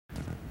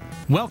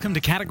Welcome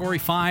to Category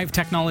 5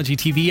 Technology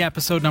TV,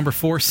 episode number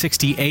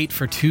 468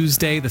 for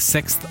Tuesday, the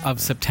 6th of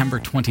September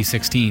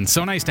 2016.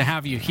 So nice to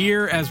have you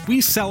here as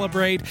we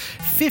celebrate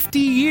 50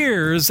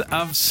 years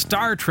of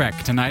Star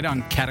Trek tonight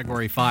on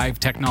Category 5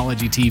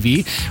 Technology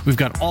TV. We've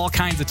got all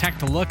kinds of tech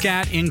to look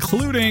at,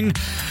 including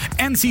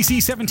NCC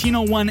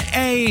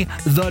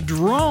 1701A, the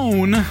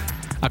drone,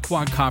 a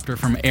quadcopter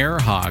from Air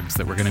Hogs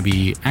that we're going to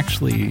be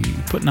actually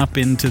putting up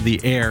into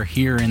the air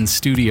here in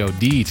Studio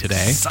D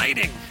today.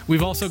 Exciting!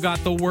 We've also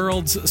got the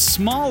world's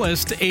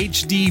smallest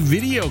HD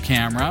video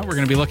camera. We're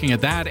going to be looking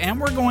at that,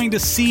 and we're going to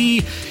see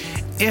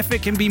if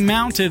it can be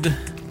mounted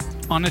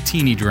on a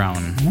teeny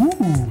drone.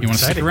 Ooh, you want to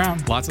stick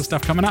around? Lots of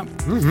stuff coming up.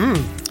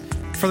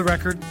 Mm-hmm. For the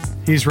record,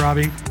 he's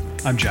Robbie.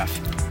 I'm Jeff.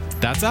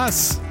 That's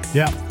us.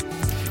 Yeah.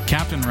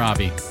 Captain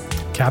Robbie.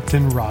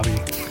 Captain Robbie.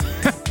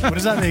 What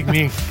does that make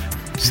me?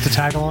 Just a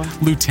tag along?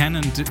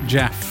 Lieutenant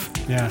Jeff.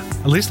 Yeah.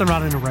 At least I'm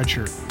not in a red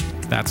shirt.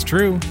 That's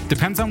true.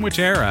 Depends on which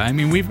era. I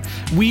mean,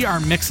 we are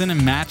mixing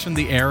and matching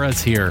the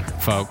eras here,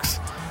 folks.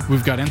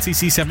 We've got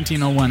NCC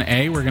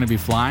 1701A we're going to be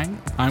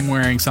flying. I'm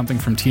wearing something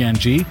from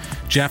TNG.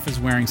 Jeff is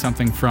wearing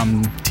something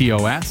from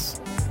TOS.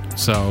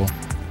 So,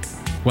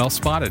 well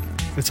spotted.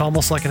 It's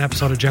almost like an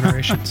episode of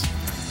Generations.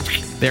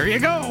 There you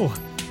go.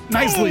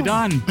 Nicely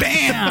done.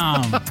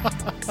 Bam!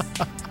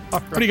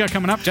 What do you got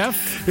coming up,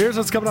 Jeff? Here's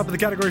what's coming up in the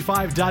Category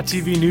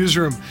 5.tv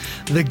newsroom.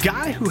 The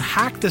guy who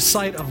hacked the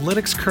site of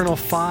Linux kernel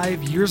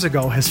 5 years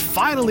ago has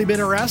finally been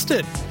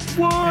arrested.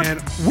 What? And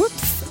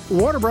whoops,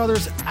 Warner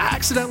Brothers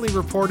accidentally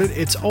reported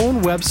its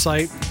own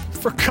website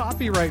for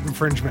copyright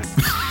infringement.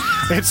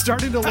 It's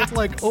starting to look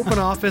like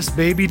OpenOffice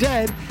baby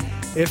dead.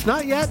 If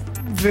not yet,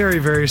 very,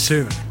 very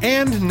soon.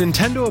 And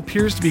Nintendo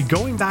appears to be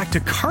going back to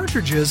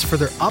cartridges for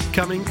their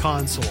upcoming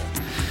console.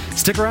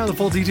 Stick around, the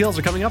full details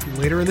are coming up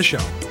later in the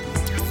show.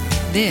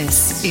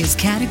 This is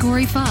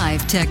Category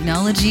 5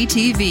 Technology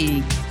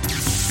TV.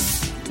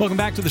 Welcome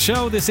back to the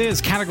show. This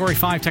is Category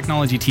 5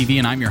 Technology TV,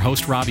 and I'm your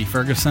host, Robbie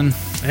Ferguson.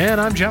 And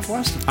I'm Jeff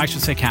Weston. I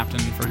should say Captain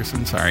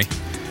Ferguson, sorry.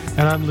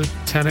 And I'm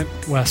Lieutenant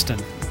Weston.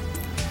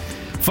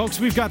 Folks,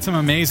 we've got some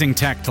amazing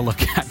tech to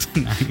look at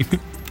tonight.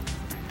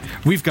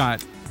 We've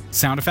got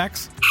sound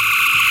effects.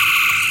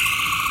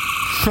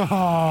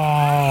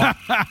 Oh.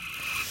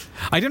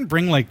 I didn't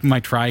bring, like,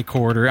 my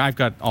tricorder. I've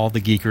got all the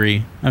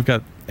geekery. I've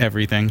got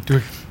everything.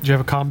 Do you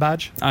have a comm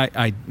badge?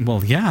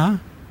 Well, yeah.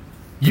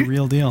 The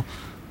real deal.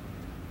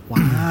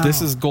 Wow.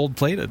 This is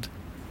gold-plated.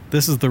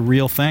 This is the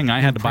real thing.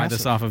 I had to buy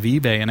this off of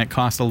eBay, and it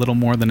cost a little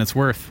more than it's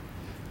worth.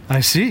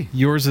 I see.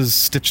 Yours is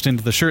stitched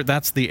into the shirt.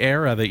 That's the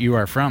era that you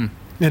are from.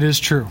 It is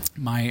true.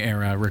 My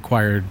era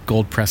required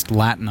gold-pressed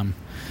platinum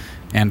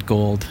and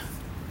gold.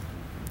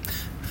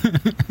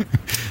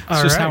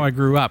 It's just how I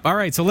grew up. All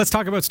right, so let's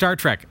talk about Star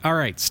Trek. All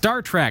right,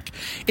 Star Trek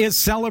is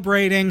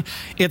celebrating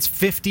its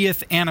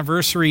 50th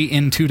anniversary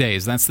in 2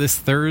 days. That's this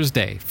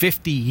Thursday.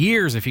 50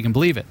 years, if you can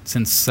believe it,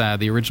 since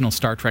the original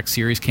Star Trek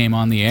series came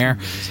on the air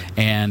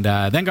and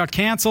then got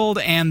canceled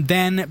and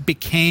then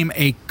became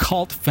a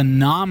cult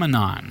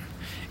phenomenon.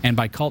 And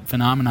by cult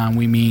phenomenon,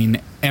 we mean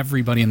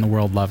everybody in the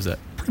world loves it.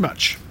 Pretty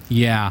much.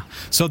 Yeah.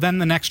 So then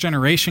The Next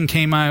Generation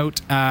came out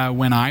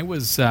when I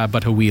was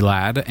but a wee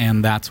lad,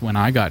 and that's when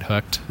I got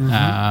hooked. Mm-hmm.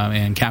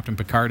 And Captain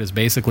Picard is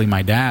basically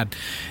my dad.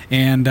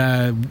 And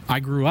I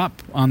grew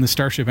up on the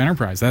Starship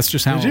Enterprise. That's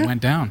just how it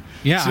went down.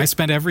 Yeah, I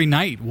spent every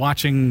night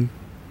watching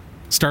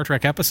Star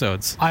Trek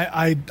episodes.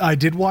 I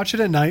did watch it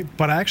at night,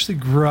 but I actually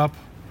grew up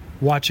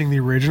watching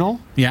the original.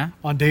 Yeah.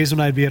 On days when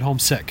I'd be at home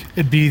sick.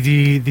 It'd be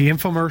the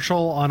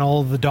infomercial on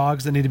all of the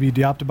dogs that need to be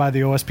adopted by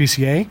the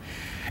OSPCA.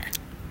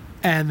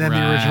 And then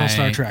the original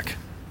Star Trek.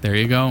 There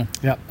you go.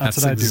 Yep, that's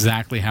what I do. That's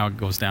exactly how it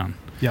goes down.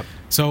 Yep.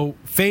 So,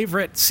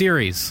 favorite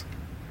series?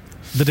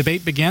 The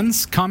debate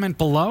begins. Comment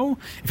below.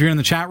 If you're in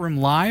the chat room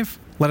live,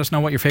 let us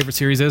know what your favorite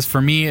series is.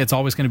 For me, it's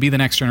always going to be The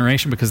Next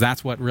Generation because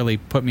that's what really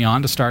put me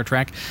on to Star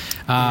Trek.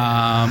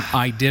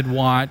 I did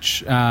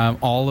watch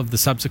all of the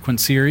subsequent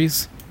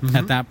series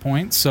at that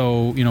point.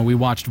 So, we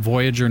watched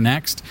Voyager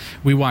next.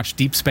 We watched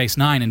Deep Space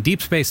Nine. And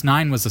Deep Space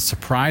Nine was a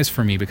surprise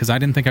for me because I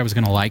didn't think I was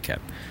going to like it.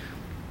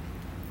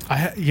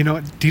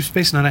 Deep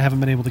Space Nine I haven't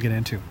been able to get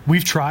into.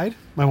 We've tried,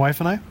 my wife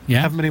and I.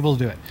 Haven't been able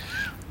to do it.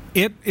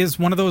 It is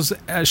one of those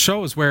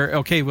shows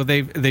where,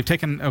 they've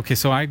taken... Okay,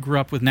 so I grew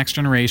up with Next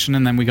Generation,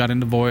 and then we got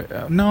into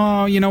Voyager.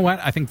 No, you know what?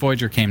 I think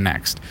Voyager came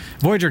next.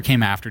 Voyager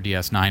came after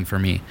DS9 for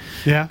me.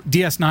 Yeah.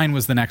 DS9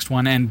 was the next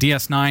one, and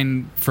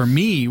DS9 for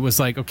me was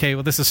like, okay,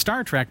 well, this is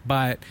Star Trek,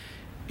 but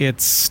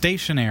it's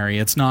stationary.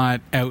 It's not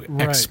out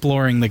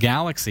exploring the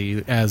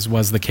galaxy, as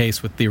was the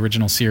case with the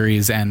original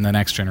series and The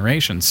Next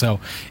Generation. So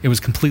it was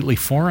completely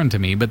foreign to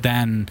me, but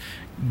then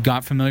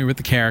got familiar with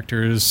the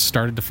characters,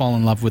 started to fall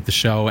in love with the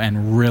show,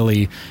 and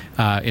really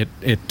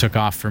it took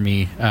off for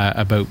me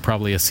about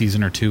probably a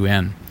season or two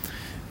in.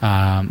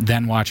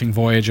 Then watching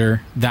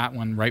Voyager, that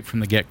one right from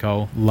the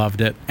get-go,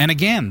 loved it. And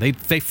again, they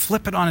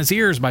flip it on his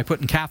ears by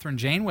putting Catherine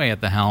Janeway at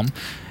the helm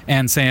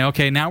and saying,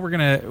 okay, now we're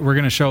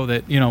gonna show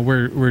that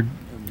we're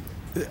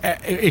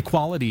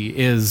equality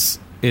is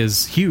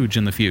huge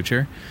in the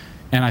future.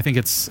 And I think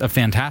it's a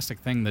fantastic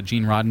thing that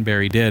Gene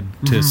Roddenberry did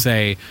to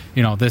say,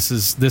 you know, this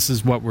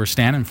is what we're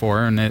standing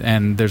for,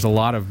 and there's a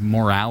lot of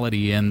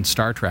morality in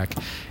Star Trek,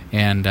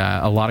 and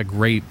a lot of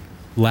great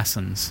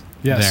lessons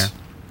there.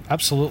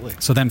 Absolutely.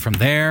 So then from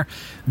there,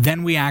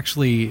 then we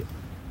actually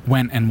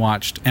went and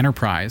watched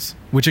Enterprise,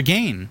 which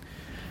again,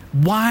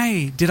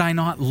 why did I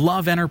not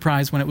love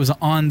Enterprise when it was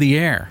on the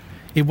air?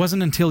 It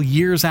wasn't until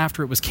years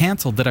after it was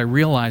canceled that I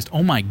realized,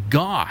 oh my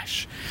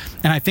gosh.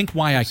 And I think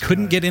why I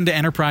couldn't get into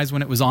Enterprise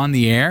when it was on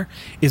the air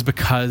is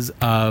because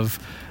of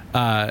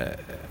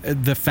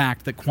the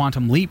fact that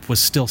Quantum Leap was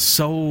still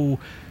so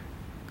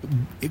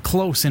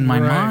close in my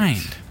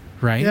mind.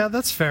 Right? Yeah,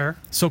 that's fair.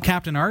 So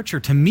Captain Archer,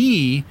 to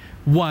me,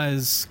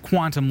 was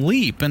Quantum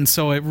Leap. And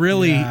so it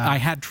really, I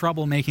had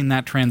trouble making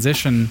that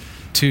transition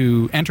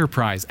to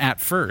Enterprise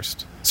at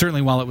first.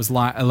 Certainly while it was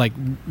like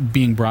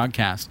being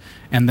broadcast.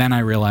 And then I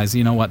realized,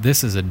 you know what,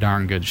 this is a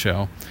darn good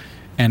show.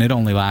 And it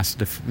only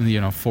lasted,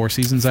 4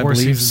 seasons, I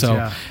believe.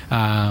 So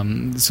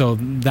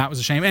that was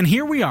a shame. And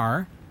here we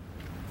are.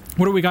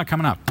 What do we got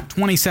coming up?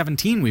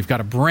 2017, we've got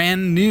a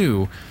brand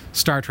new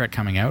Star Trek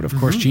coming out. Of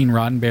course, Gene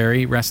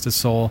Roddenberry, rest his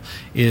soul,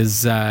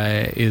 is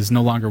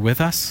no longer with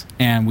us,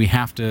 and we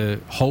have to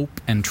hope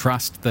and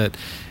trust that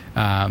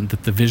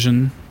that the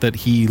vision that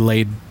he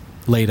laid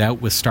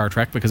out with Star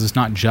Trek, because it's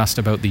not just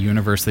about the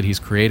universe that he's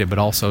created, but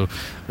also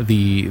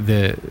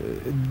the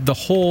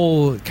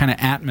whole kind of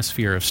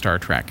atmosphere of Star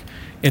Trek.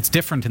 It's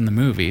different in the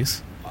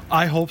movies.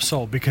 I hope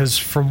so, because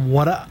from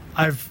what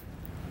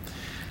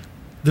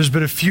there's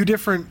been a few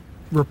different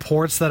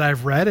reports that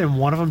I've read, and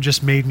one of them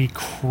just made me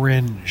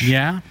cringe.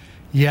 Yeah?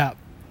 Yeah.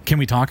 Can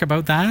we talk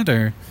about that?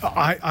 Or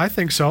I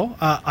think so.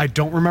 I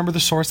don't remember the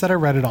source that I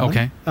read it on.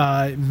 Okay.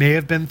 It may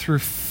have been through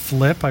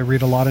Flip. I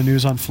read a lot of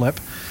news on Flip.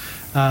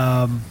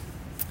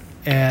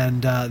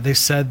 And they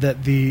said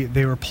that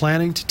they were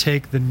planning to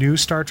take the new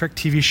Star Trek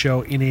TV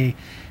show in a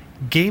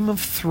Game of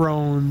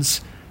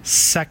Thrones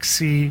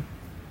sexy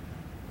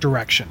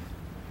direction.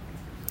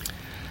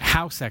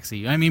 How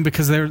sexy? I mean,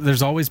 because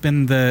there's always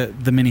been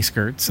the mini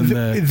skirts and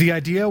the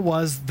idea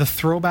was the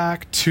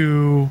throwback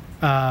to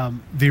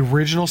the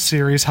original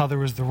series, how there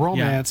was the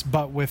romance,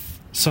 but with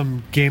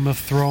some Game of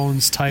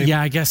Thrones type.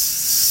 Yeah, I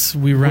guess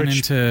we run which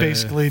into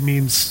basically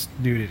means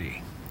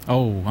nudity.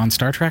 Oh, on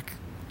Star Trek?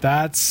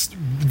 That's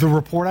the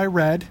report I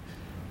read.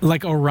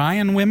 Like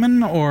Orion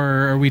women,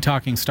 or are we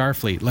talking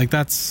Starfleet? Like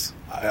that's.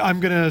 I'm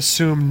going to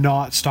assume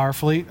not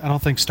Starfleet. I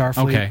don't think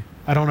Starfleet. Okay.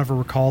 I don't ever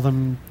recall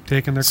them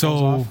taking their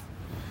clothes off.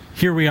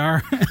 Here we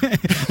are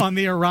on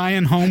the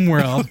Orion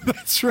homeworld.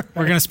 That's right.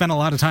 We're going to spend a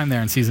lot of time there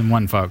in season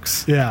 1,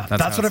 folks. Yeah,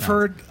 that's what I've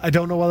heard. I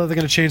don't know whether they're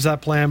going to change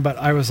that plan, but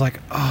I was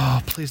like,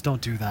 oh, please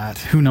don't do that.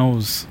 Who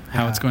knows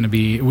how it's going to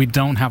be. We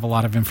don't have a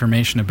lot of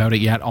information about it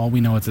yet. All we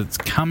know is it's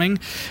coming.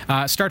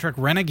 Star Trek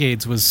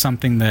Renegades was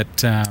something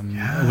that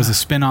was a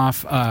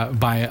spin-off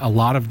by a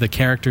lot of the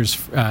characters,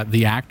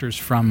 the actors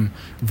from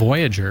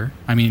Voyager.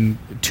 I mean,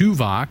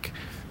 Tuvok,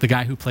 the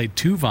guy who played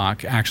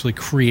Tuvok, actually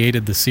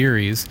created the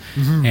series,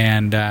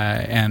 and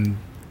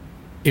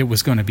it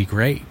was going to be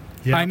great.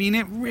 Yeah. I mean,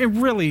 it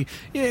really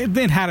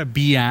had a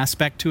B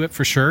aspect to it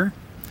for sure,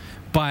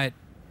 but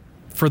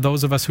for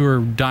those of us who are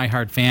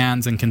diehard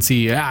fans and can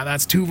see,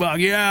 that's Tuvok,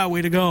 yeah,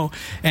 way to go,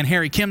 and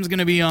Harry Kim's going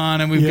to be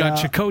on, and we've got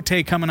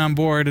Chakotay coming on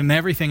board and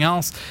everything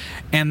else,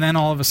 and then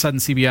all of a sudden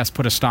CBS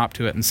put a stop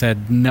to it and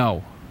said,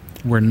 no,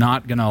 we're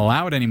not going to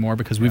allow it anymore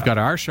because we've got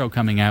our show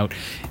coming out.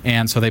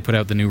 And so they put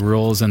out the new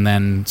rules, and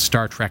then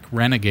Star Trek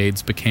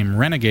Renegades became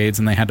Renegades,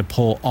 and they had to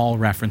pull all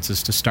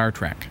references to Star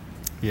Trek.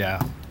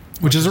 Yeah.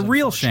 Which is a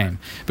real shame,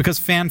 because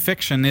fan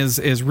fiction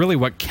is really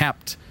what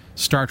kept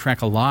Star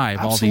Trek alive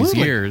all these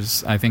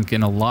years, I think,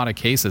 in a lot of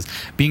cases.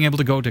 Being able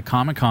to go to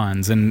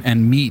Comic-Cons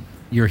and meet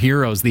your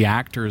heroes, the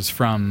actors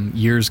from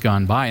years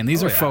gone by. And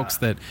these are folks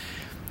that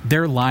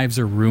their lives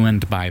are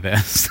ruined by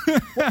this.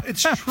 Well,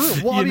 it's true.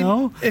 Well, I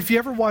mean, if you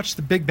ever watch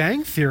The Big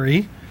Bang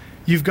Theory,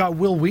 you've got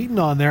Will Wheaton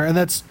on there, and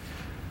that's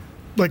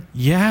like,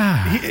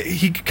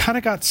 he kind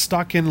of got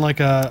stuck in like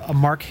a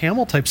Mark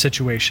Hamill type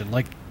situation.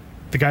 Like,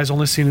 the guy's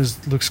only seen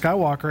as Luke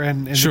Skywalker,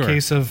 and in the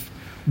case of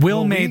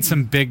Will made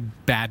some big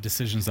bad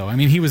decisions, though. I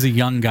mean, he was a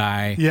young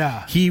guy.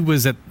 Yeah. He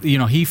was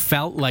he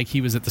felt like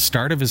he was at the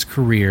start of his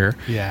career.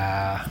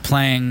 Yeah.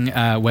 Playing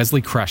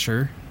Wesley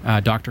Crusher,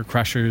 Dr.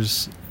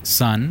 Crusher's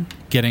son,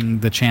 getting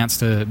the chance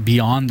to be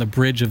on the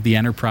bridge of the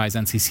Enterprise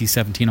NCC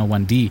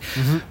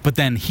 1701D. But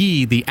then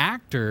he, the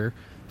actor,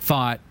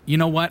 thought, you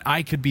know what,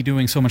 I could be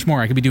doing so much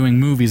more. I could be doing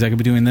movies, I could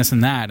be doing this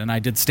and that, and I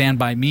did Stand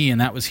By Me,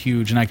 and that was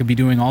huge, and I could be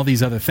doing all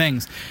these other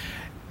things.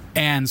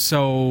 And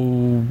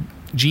so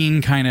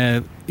Gene kind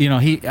of,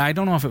 I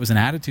don't know if it was an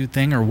attitude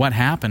thing or what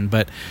happened,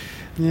 but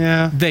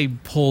they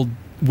pulled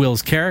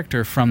Will's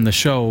character from the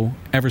show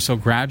ever so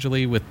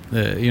gradually with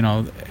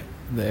the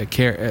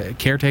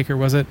caretaker,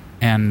 was it?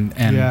 And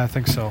yeah, I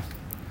think so.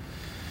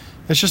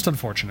 It's just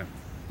unfortunate.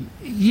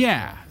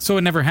 Yeah, so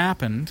it never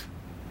happened.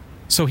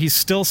 So he's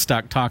still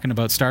stuck talking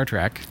about Star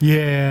Trek.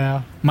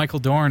 Yeah. Michael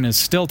Dorn is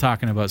still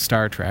talking about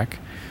Star Trek.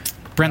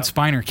 Brent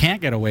Spiner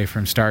can't get away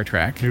from Star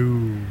Trek.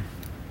 Ooh.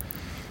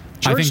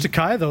 George think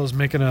Takei, though, is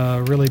making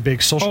a really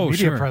big social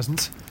media sure.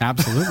 presence.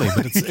 Absolutely,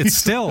 but it's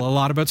still a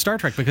lot about Star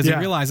Trek because he Yeah.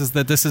 realizes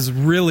that this is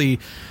really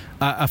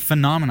a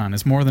phenomenon.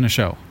 It's more than a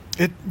show.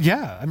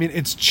 I mean,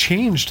 it's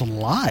changed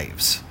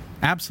lives.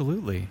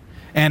 Absolutely.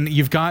 And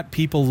you've got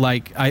people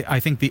like, I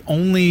think the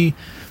only...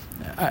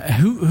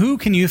 who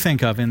can you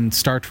think of in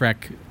Star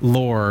Trek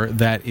lore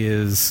that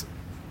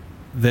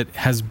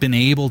has been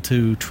able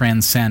to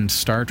transcend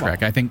Star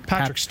Trek? Well, I think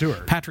Patrick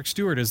Stewart. Patrick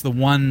Stewart is the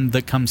one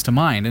that comes to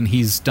mind, and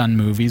he's done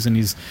movies, and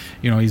he's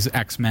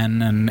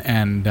X-Men,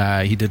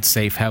 and he did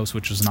Safe House,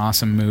 which was an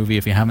awesome movie.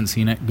 If you haven't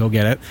seen it, go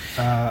get it.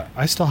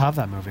 I still have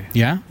that movie.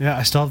 Yeah? Yeah,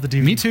 I still have the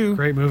DVD. Me too.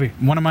 Great movie.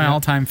 One of my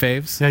all-time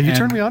faves. Yeah, you And-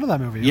 turned me on to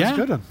that movie. It was a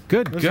good one.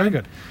 Good, It was good. very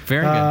good.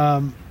 Very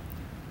good.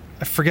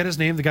 I forget his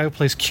name, the guy who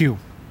plays Q.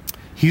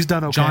 He's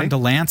done okay. John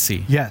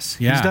Delancey. Yes,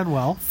 Yeah. he's done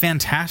well.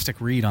 Fantastic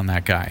read on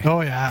that guy.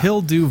 Oh, yeah.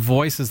 He'll do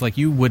voices like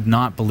you would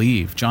not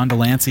believe. John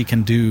Delancey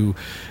can do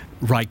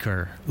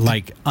Riker,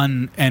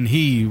 when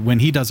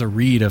he does a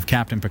read of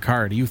Captain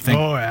Picard, you think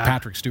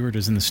Patrick Stewart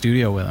is in the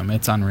studio with him.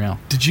 It's unreal.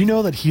 Did you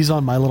know that he's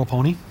on My Little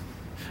Pony?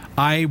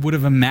 I would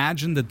have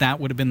imagined that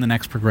would have been the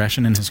next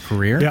progression in his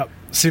career. Yep.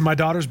 See, my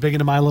daughter's big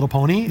into My Little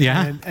Pony.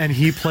 Yeah. And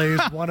he plays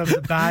one of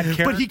the bad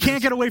characters. But he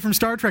can't get away from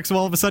Star Trek, so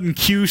all of a sudden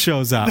Q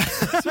shows up.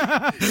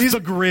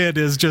 The grid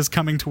is just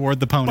coming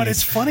toward the ponies. But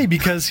it's funny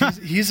because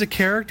he's a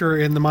character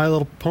in the My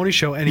Little Pony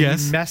show, and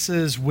Yes. he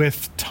messes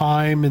with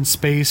time and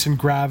space and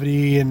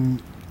gravity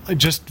and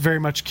just very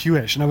much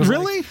Q-ish. And I was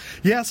Really? like,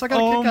 yes, I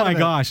got a Oh kick out my of it.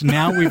 gosh,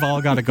 now we've all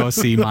got to go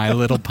see My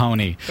Little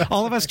Pony.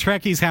 All of us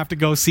Trekkies have to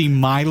go see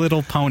My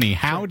Little Pony.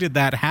 How did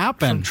that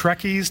happen? From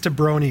Trekkies to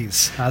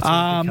Bronies. That's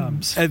what it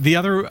becomes.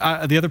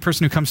 The other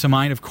person who comes to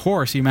mind, of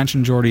course, you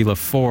mentioned Geordie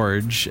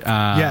LaForge.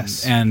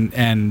 Yes. And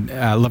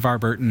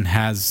LeVar Burton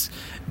has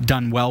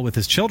done well with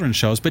his children's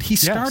shows, but he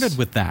started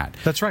with that.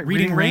 That's right,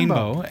 Reading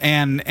Rainbow.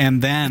 And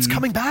then... It's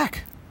coming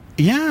back.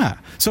 Yeah.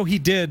 So he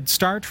did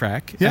Star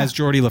Trek as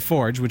Geordie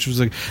LaForge, which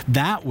was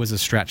that was a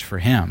stretch for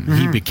him. Mm-hmm.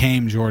 He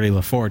became Geordie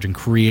LaForge and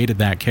created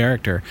that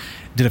character.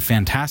 Did a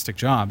fantastic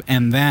job.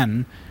 And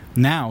then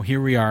now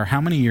here we are,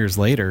 how many years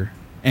later,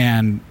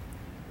 and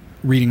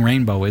Reading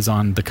Rainbow is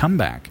on the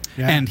comeback.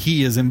 Yeah. And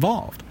he is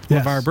involved.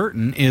 Yes. LeVar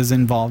Burton is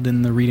involved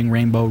in the Reading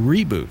Rainbow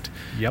reboot.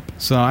 Yep.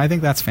 So I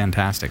think that's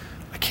fantastic.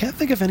 I can't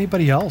think of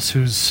anybody else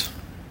who's...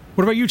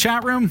 What about you,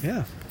 chat room?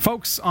 Yeah.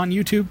 Folks on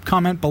YouTube,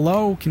 comment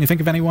below. Can you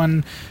think of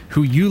anyone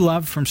who you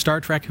love from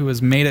Star Trek who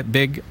has made it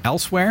big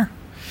elsewhere?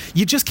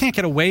 You just can't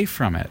get away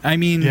from it. I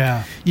mean,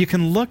 you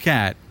can look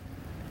at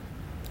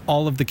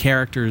all of the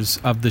characters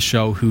of the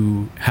show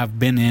who have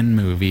been in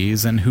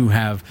movies and who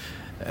have...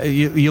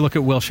 You look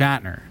at Will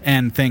Shatner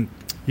and think,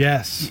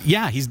 Yes.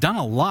 yeah, he's done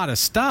a lot of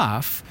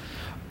stuff,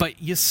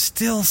 but you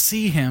still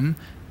see him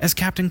as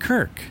Captain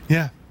Kirk.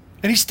 Yeah.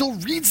 And he still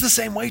reads the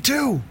same way,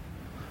 too.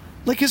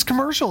 Like his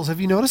commercials. Have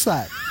you noticed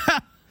that?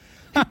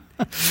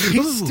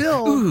 He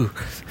still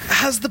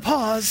has the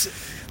pause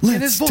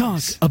in his voice.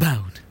 Let's talk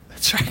about...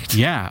 That's right.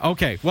 Yeah,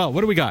 okay. Well,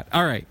 what do we got?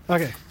 All right.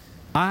 Okay.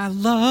 I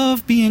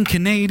love being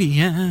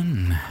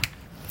Canadian.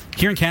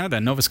 Here in Canada,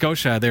 Nova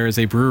Scotia, there is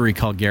a brewery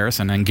called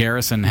Garrison, and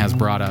Garrison has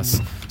brought us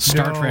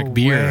Star Trek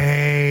beer.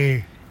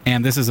 Way.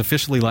 And this is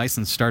officially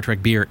licensed Star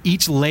Trek beer.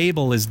 Each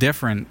label is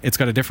different. It's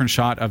got a different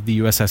shot of the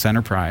USS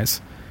Enterprise.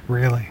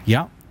 Really?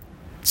 Yeah.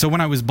 So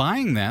when I was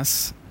buying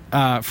this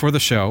for the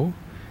show,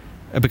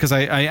 because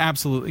I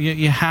absolutely...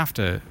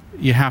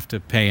 You have to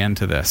pay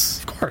into this.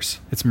 Of course.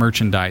 It's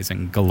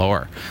merchandising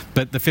galore.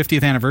 But the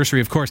 50th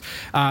anniversary, of course.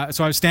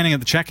 So I was standing at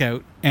the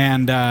checkout,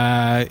 and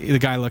the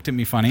guy looked at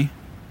me funny,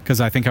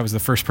 because I think I was the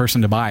first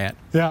person to buy it.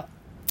 Yeah.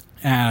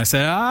 And I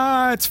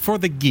said, it's for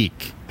the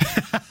geek.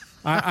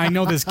 I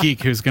know this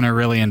geek who's going to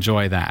really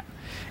enjoy that.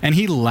 And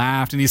he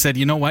laughed, and he said,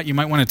 you know what? You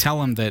might want to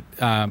tell him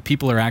that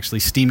people are actually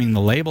steaming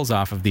the labels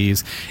off of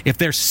these. If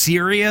they're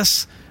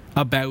serious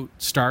about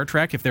Star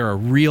Trek, if they're a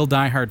real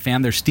diehard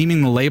fan, they're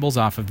steaming the labels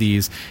off of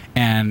these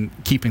and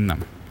keeping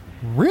them.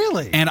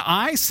 Really? And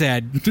I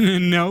said,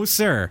 no,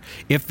 sir.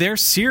 If they're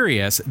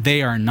serious,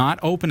 they are not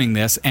opening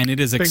this, and it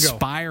is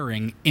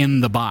expiring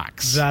in the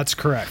box. That's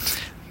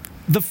correct.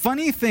 The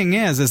funny thing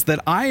is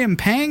that I am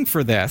paying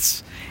for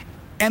this,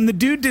 and the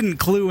dude didn't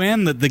clue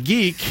in that the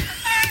geek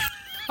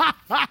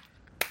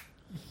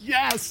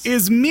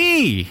is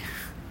me.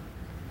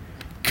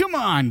 Come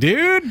on,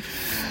 dude.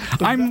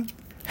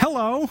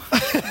 Hello.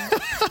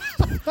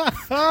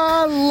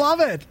 I love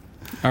it.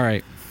 All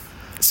right.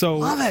 So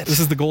Love it. this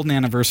is the golden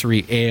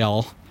anniversary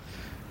ale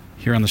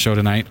here on the show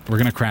tonight. We're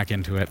going to crack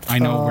into it. I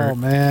know we're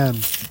man.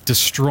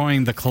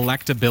 destroying the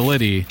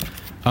collectability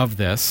of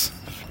this.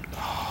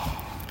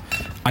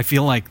 I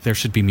feel like there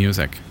should be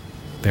music.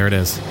 There it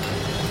is.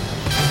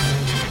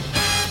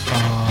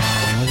 Oh,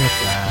 look at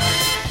that.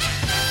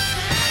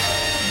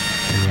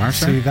 Here we are,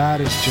 sir. See, that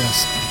is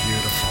just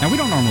beautiful. Now, we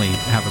don't normally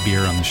have a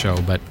beer on the show,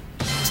 but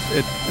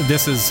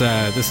this is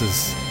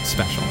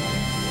special.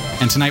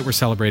 And tonight we're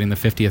celebrating the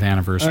 50th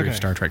anniversary of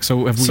Star Trek.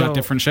 So have we got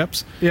different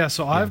ships? Yeah,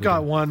 so I've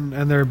got one,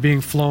 and they're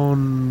being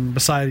flown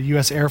beside a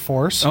U.S. Air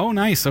Force. Oh,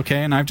 nice. Okay,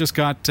 and I've just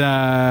got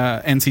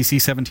NCC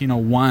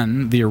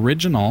 1701, the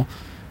original,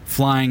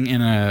 flying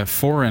in a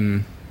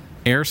foreign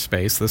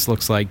airspace. This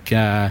looks like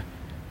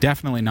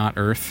definitely not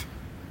Earth.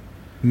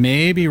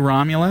 Maybe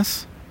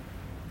Romulus.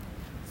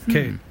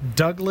 Okay,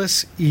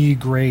 Douglas E.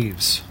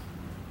 Graves.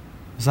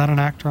 Is that an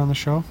actor on the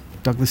show?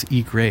 Douglas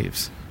E.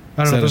 Graves.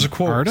 I don't know. There's a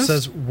quote. Artist? It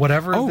says,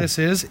 whatever this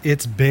is,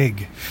 it's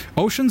big.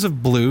 Oceans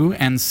of Blue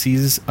and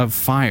Seas of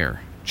Fire.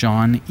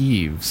 John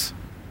Eves.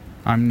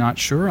 I'm not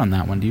sure on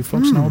that one. Do you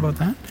folks know about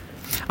that?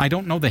 I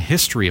don't know the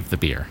history of the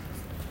beer.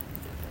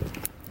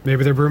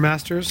 Maybe they're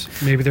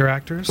brewmasters. Maybe they're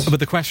actors. But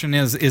the question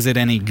is it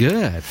any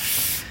good?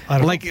 I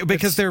don't know.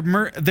 Because they're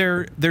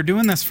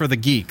doing this for the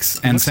geeks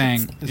and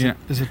saying...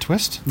 Is it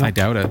twist? No. I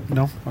doubt it.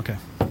 No? Okay.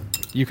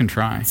 You can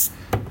try.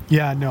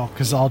 Yeah, no,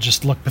 because I'll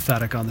just look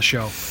pathetic on the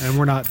show, and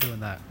we're not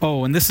doing that.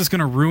 Oh, and this is going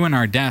to ruin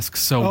our desk,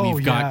 so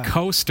we've got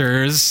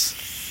coasters.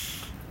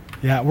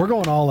 Yeah, we're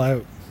going all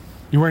out.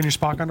 You wearing your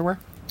Spock underwear?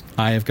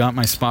 I have got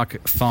my Spock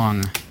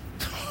thong.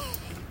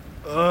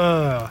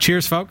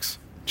 Cheers, folks.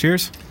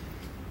 Cheers.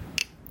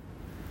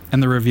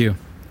 And the review.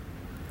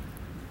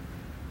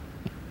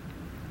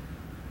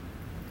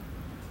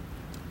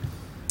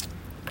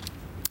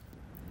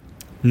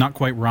 Not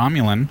quite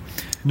Romulan.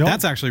 No.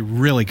 That's actually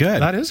really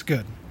good. That is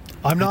good.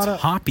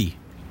 It's hoppy.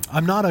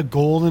 I'm not a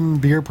golden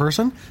beer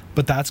person,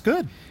 but that's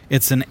good.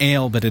 It's an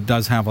ale, but it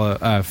does have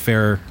a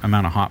fair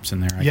amount of hops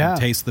in there. I can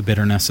taste the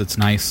bitterness. It's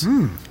nice.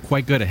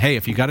 Quite good. Hey,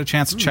 if you got a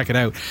chance to check it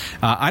out.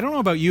 I don't know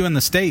about you in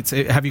the States.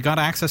 Have you got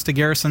access to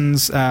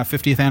Garrison's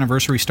 50th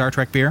anniversary Star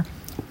Trek beer?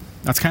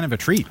 That's kind of a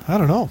treat. I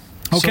don't know.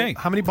 Okay.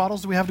 So how many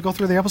bottles do we have to go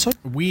through the episode?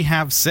 We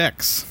have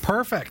 6.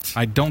 Perfect.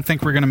 I don't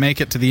think we're going to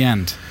make it to the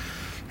end.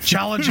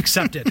 Challenge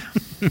accepted.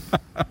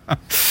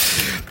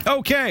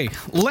 Okay,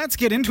 let's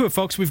get into it,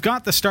 folks. We've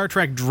got the Star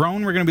Trek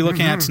drone we're going to be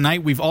looking at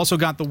tonight. We've also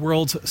got the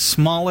world's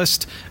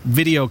smallest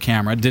video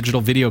camera, digital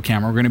video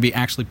camera. We're going to be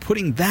actually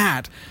putting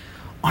that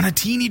on a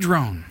teeny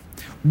drone.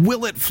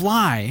 Will it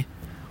fly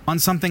on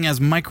something as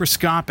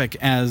microscopic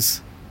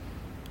as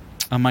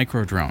a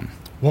micro drone?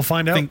 We'll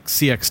find out. I think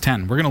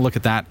CX-10. We're going to look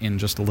at that in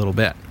just a little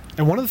bit.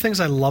 And one of the things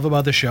I love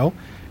about the show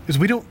is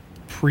we don't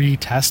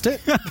pre-test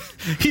it.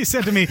 He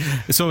said to me,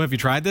 so have you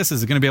tried this?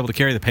 Is it going to be able to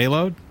carry the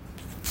payload?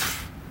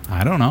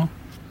 I don't know.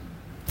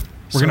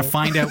 We're going to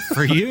find out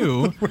for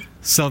you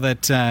so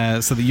that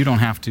you don't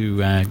have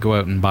to go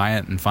out and buy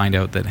it and find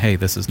out that, hey,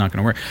 this is not going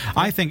to work.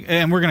 I think,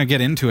 and we're going to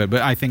get into it,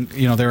 but I think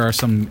there are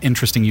some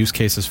interesting use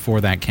cases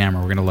for that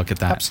camera. We're going to look at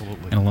that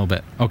in a little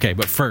bit. Okay,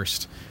 but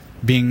first,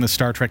 being the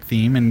Star Trek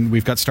theme, and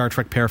we've got Star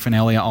Trek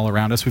paraphernalia all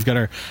around us. We've got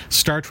our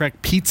Star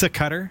Trek pizza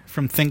cutter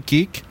from Think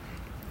Geek.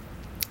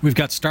 We've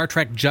got Star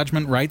Trek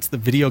Judgment Rights, the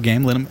video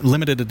game,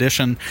 limited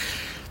edition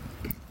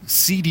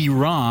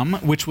CD-ROM,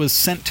 which was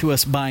sent to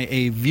us by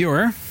a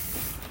viewer.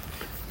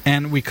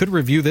 And we could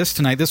review this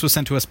tonight. This was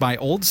sent to us by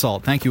Old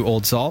Salt. Thank you,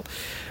 Old Salt.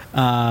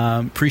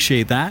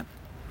 Appreciate that.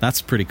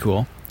 That's pretty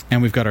cool.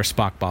 And we've got our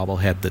Spock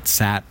bobblehead that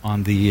sat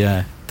on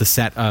the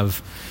set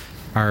of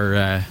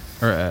our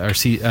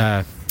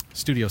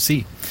Studio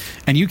C.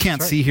 And you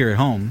can't see here at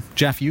home.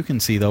 Jeff, you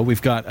can see, though.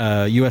 We've got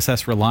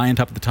USS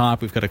Reliant up at the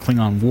top. We've got a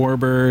Klingon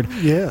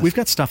Warbird. Yes. We've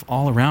got stuff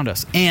all around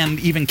us.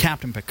 And even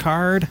Captain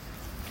Picard.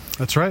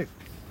 That's right.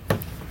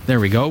 There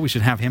we go. We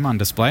should have him on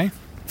display.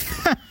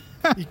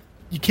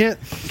 You can't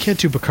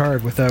do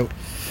Picard without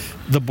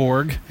the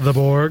Borg. The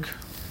Borg.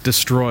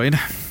 Destroyed.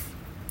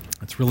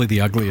 It's really the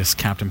ugliest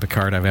Captain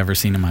Picard I've ever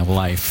seen in my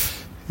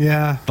life.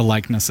 Yeah. The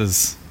likeness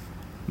is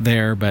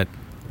there, but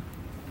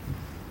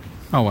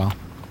oh well.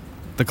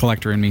 The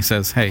collector in me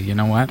says, hey, you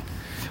know what?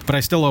 But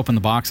I still open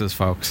the boxes,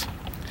 folks.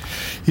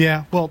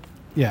 Yeah, well,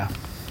 yeah.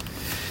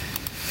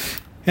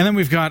 And then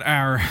we've got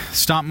our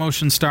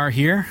stop-motion star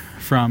here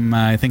from,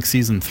 I think,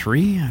 Season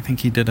 3. I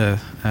think he did a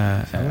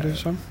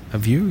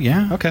view,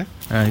 yeah. Okay.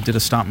 He did a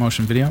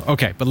stop-motion video.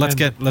 Okay, but let's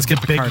get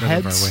Picard out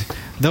of our way.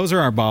 Those are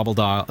our bauble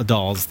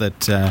dolls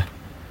that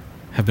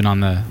have been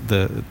on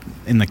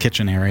in the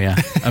kitchen area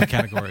of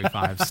Category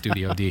 5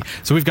 Studio D.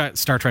 So we've got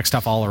Star Trek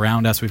stuff all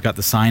around us. We've got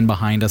the sign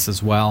behind us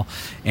as well,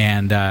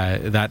 and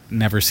that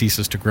never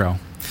ceases to grow.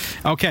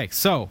 Okay,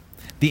 so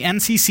the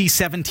NCC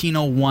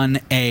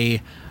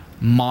 1701A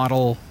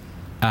model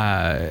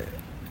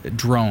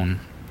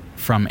drone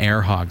from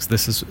Airhogs.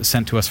 This is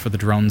sent to us for the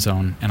drone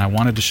zone, and I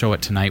wanted to show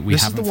it tonight.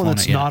 This is the one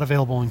that's not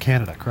available in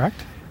Canada,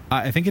 correct?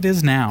 I think it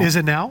is now. Is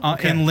it now?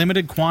 Okay. In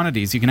limited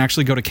quantities. You can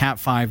actually go to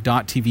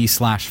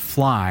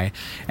cat5.tv/fly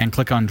and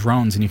click on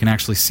drones, and you can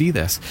actually see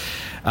this.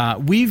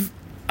 We've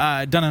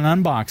done an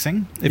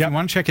unboxing. If you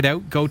want to check it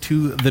out, go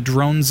to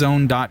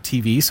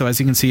thedronezone.tv. So as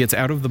you can see, it's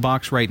out of the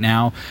box right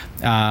now,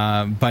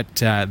 but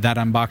that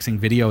unboxing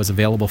video is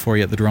available for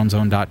you at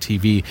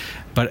thedronezone.tv.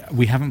 But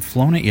we haven't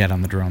flown it yet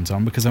on the Drone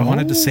Zone because I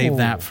wanted to save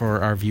that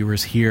for our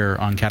viewers here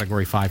on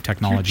Category 5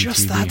 Technology TV. You're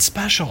just that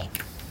special.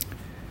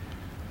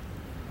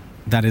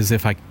 That is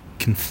if I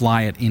can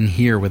fly it in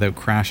here without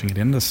crashing it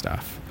into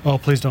stuff. Oh,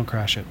 please don't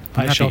crash it.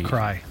 I That'd shall be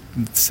cry.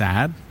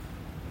 Sad.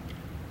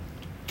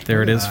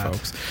 There it Look is, at that.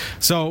 folks.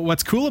 So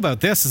what's cool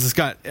about this is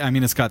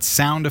it's got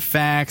sound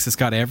effects, it's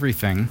got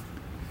everything.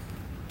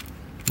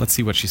 Let's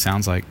see what she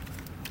sounds like.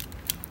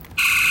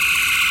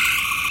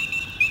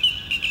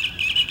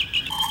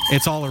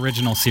 It's all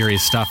original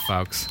series stuff,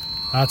 folks.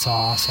 That's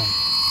awesome.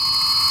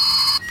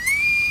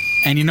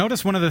 And you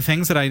notice one of the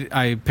things that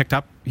I picked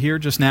up here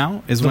just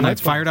now is when I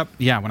lights fired up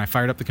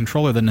the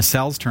controller, the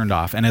nacelles turned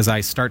off, and as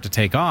I start to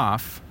take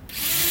off,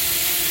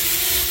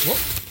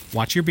 whoa,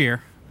 watch your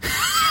beer.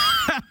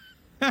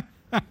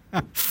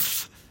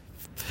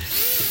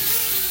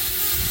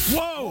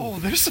 Whoa,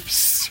 there's some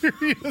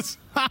serious...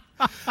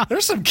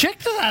 there's some kick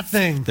to that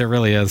thing. There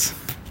really is.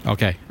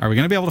 Okay, are we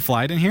going to be able to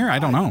fly it in here? I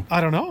don't know.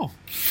 I don't know.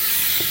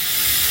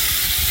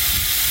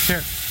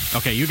 Here.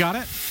 Okay, you got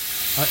it?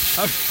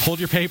 Hold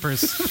your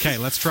papers. Okay,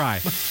 let's try.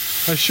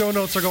 My show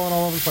notes are going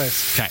all over the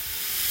place. Okay.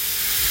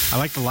 I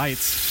like the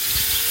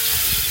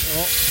lights.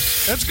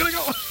 Oh, it's going to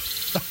go.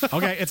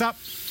 Okay, it's up.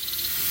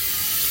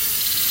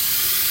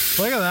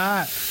 Look at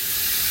that.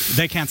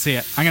 They can't see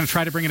it. I'm going to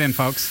try to bring it in,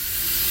 folks.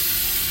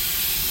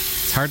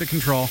 It's hard to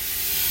control.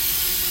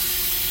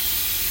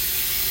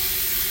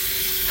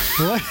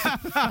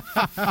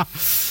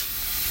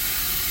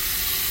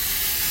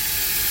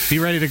 Be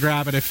ready to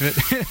grab it if it...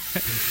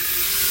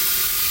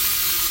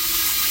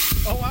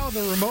 Oh, wow,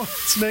 the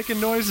remote's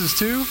making noises,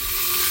 too.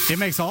 It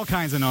makes all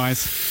kinds of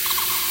noise.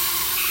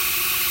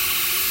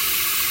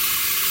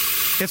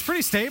 It's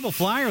pretty stable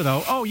flyer,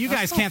 though. Oh, you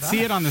guys can't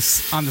see it on the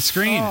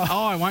screen.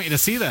 Oh, I want you to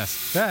see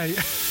this. Yeah.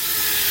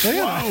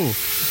 Whoa.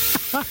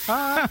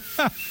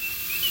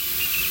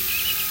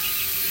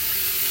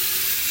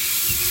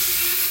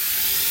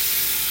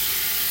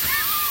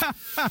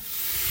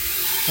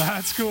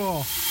 That's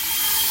cool.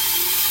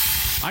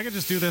 I could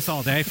just do this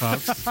all day,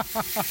 folks.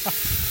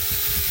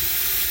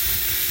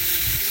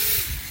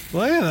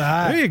 Look at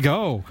that. There you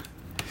go.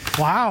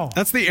 Wow.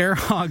 That's the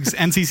Airhogs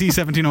NCC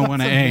 1701A.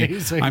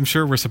 That's amazing. I'm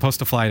sure we're supposed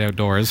to fly it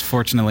outdoors.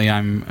 Fortunately,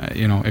 I'm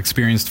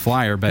experienced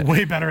flyer, but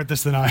Way better at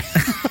this than I.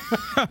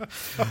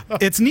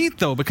 it's neat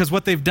though because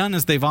what they've done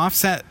is they've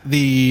offset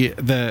the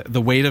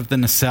weight of the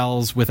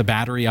nacelles with a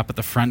battery up at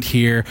the front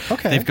here.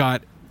 Okay. They've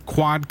got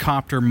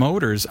quadcopter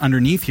motors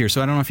underneath here,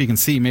 so I don't know if you can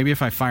see. Maybe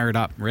if I fire it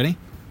up. Ready?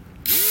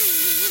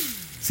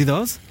 See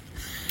those?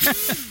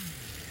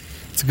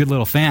 It's a good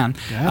little fan.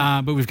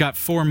 Yeah. But we've got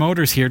 4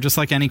 motors here, just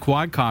like any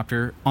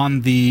quadcopter,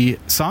 on the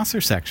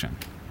saucer section.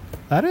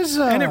 That is...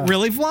 And it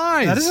really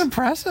flies. That is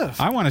impressive.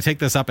 I want to take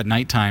this up at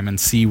nighttime and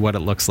see what it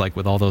looks like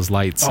with all those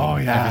lights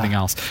and everything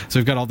else. So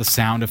we've got all the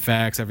sound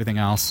effects, everything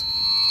else.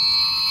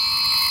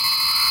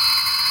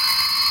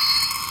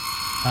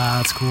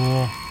 That's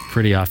cool.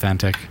 Pretty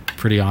authentic.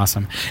 Pretty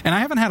awesome. And I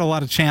haven't had a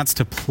lot of chance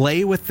to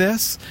play with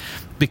this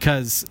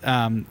because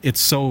it's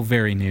so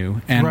very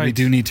new, and we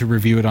do need to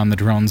review it on the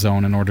Drone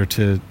Zone in order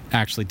to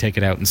actually take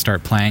it out and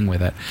start playing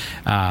with it.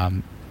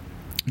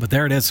 But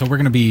there it is. So we're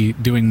going to be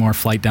doing more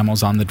flight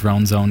demos on the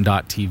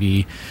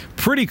dronezone.tv.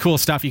 Pretty cool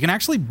stuff. You can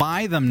actually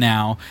buy them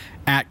now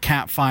at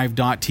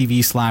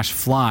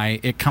cat5.tv/fly.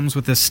 It comes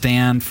with this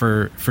stand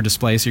for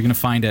display, so you're going to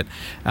find it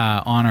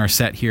on our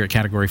set here at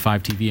Category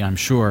 5 TV, I'm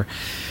sure.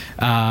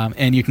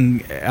 And you can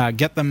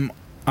get them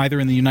either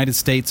in the United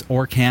States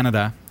or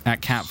Canada at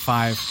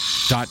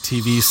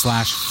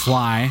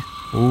cat5.tv/fly.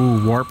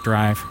 Ooh, warp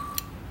drive.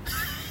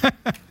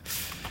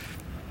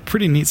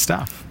 Pretty neat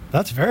stuff.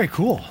 That's very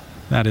cool.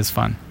 That is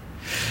fun.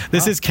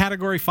 This is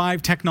Category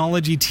 5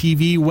 Technology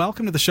TV.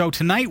 Welcome to the show.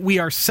 Tonight we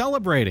are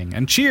celebrating,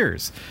 and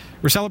cheers,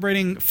 we're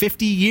celebrating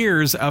 50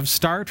 years of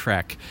Star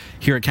Trek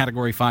here at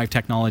Category 5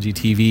 Technology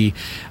TV.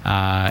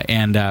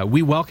 And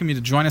we welcome you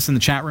to join us in the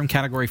chat room,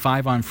 Category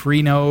 5 on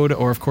Freenode,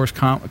 or of course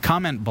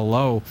comment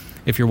below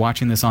if you're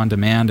watching this on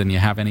demand and you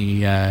have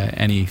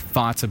any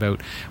thoughts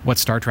about what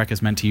Star Trek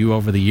has meant to you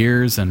over the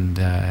years,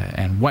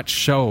 and what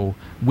show,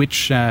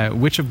 which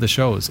of the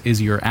shows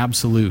is your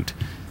absolute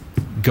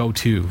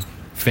go-to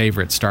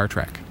favorite Star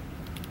Trek.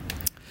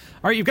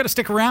 All right, you've got to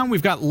stick around.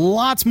 We've got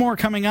lots more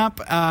coming up.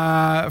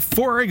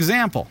 For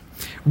example,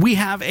 we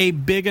have a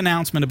big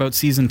announcement about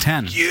Season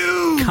 10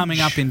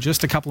 coming up in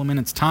just a couple of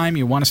minutes' time.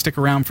 You want to stick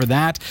around for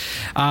that.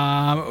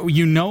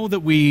 You know that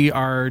we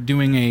are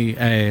doing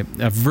a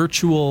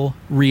virtual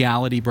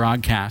reality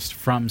broadcast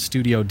from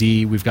Studio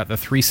D. We've got the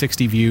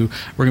 360 view.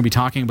 We're going to be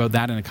talking about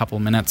that in a couple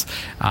of minutes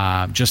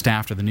just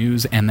after the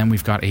news. And then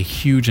we've got a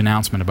huge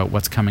announcement about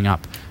what's coming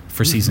up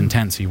for Season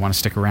 10, so you want to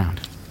stick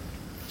around.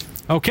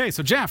 Okay,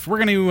 so Jeff,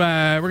 we're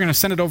going to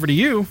send it over to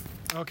you.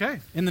 Okay.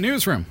 In the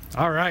newsroom.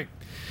 All right.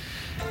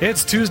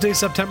 It's Tuesday,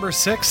 September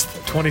 6th,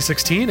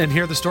 2016, and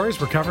here are the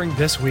stories we're covering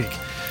this week.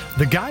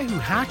 The guy who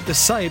hacked the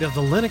site of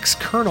the Linux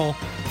kernel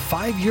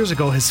 5 years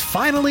ago has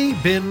finally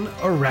been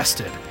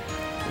arrested.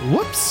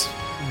 Whoops.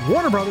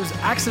 Warner Brothers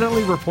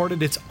accidentally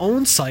reported its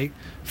own site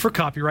for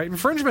copyright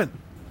infringement.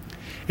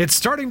 It's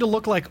starting to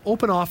look like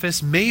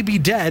OpenOffice may be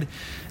dead,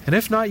 and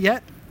if not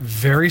yet,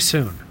 very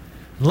soon.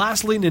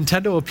 Lastly,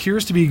 Nintendo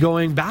appears to be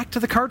going back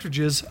to the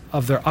cartridges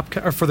of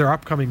for their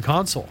upcoming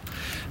console.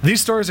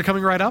 These stories are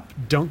coming right up.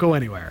 Don't go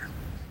anywhere.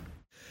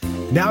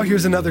 Now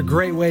here's another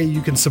great way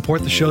you can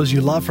support the shows you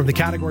love from the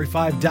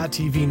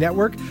Category5.tv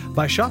network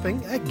by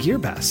shopping at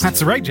GearBest.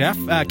 That's right, Jeff.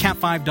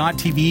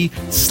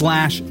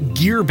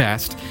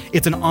 Cat5.tv/GearBest.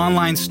 It's an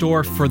online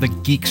store for the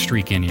geek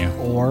streak in you.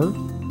 Or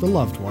the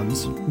loved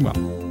ones.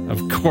 Well,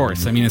 of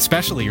course. I mean,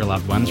 especially your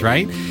loved ones,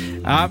 right?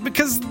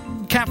 Because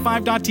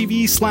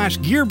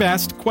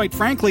Cat5.tv/GearBest, quite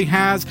frankly,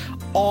 has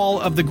all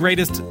of the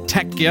greatest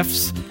tech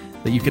gifts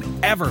that you could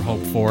ever hope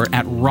for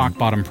at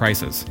rock-bottom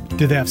prices.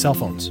 Do they have cell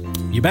phones?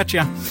 You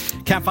betcha.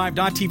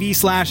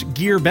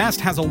 Cat5.tv/GearBest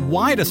has a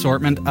wide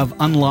assortment of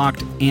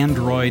unlocked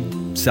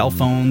Android cell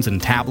phones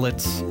and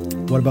tablets.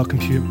 What about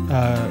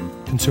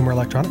consumer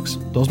electronics?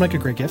 Those make a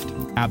great gift.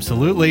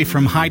 Absolutely.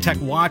 From high-tech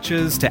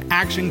watches to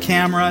action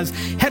cameras,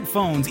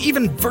 headphones,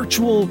 even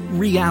virtual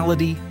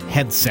reality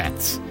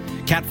headsets.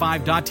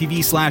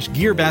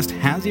 Cat5.tv/GearBest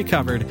has you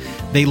covered.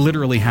 They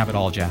literally have it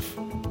all, Jeff.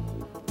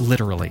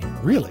 Literally.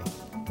 Really?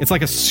 It's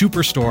like a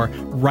superstore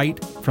right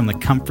from the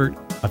comfort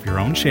of your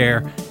own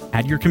chair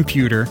at your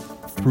computer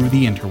through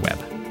the interweb.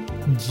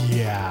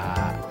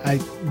 Yeah.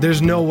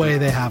 There's no way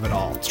they have it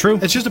all. It's true.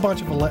 It's just a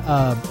bunch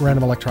of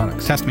random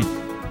electronics. Test me.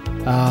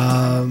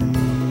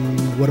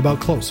 What about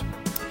clothes?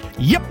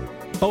 Yep.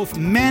 Both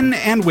men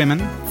and women,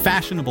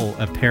 fashionable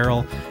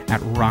apparel at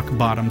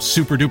rock-bottom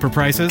super-duper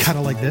prices. Kind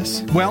of like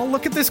this? Well,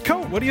 look at this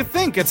coat. What do you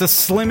think? It's a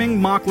slimming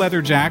mock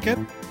leather jacket.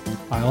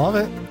 I love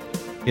it.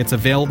 It's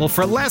available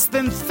for less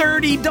than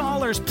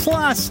 $30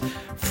 plus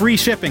free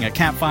shipping at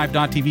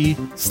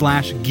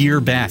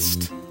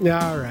cat5.tv/GearBest.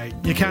 All right.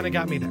 You kind of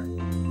got me there.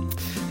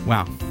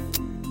 Wow.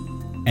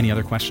 Any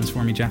other questions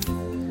for me, Jeff?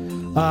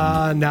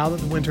 Now that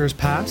the winter has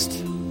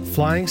passed,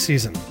 flying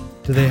season.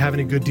 Do they have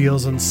any good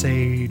deals on,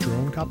 say,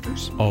 drone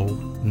copters? Oh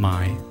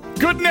my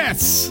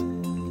goodness!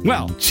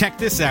 Well, check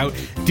this out.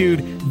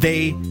 Dude,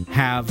 they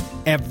have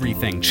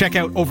everything. Check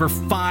out over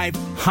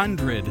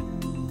 500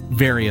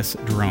 various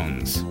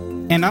drones.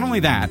 And not only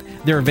that,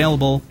 they're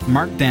available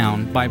marked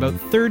down by about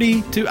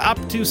 30 to up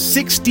to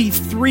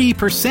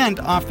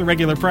 63% off the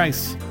regular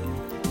price.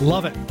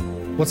 Love it.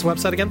 What's the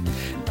website again?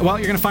 Well,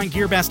 you're going to find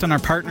GearBest on our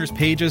partners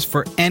pages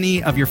for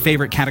any of your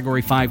favorite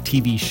Category 5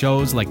 TV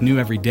shows like New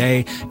Every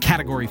Day,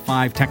 Category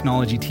 5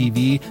 Technology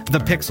TV, The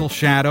Pixel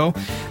Shadow.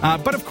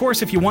 But of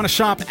course, if you want to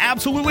shop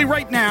absolutely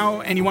right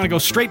now and you want to go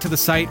straight to the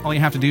site, all you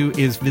have to do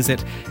is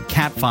visit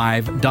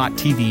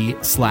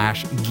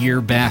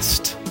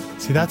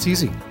cat5.tv/GearBest. See, that's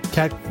easy.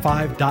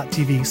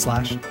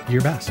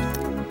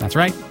 cat5.tv/GearBest. That's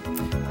right.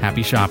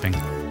 Happy shopping.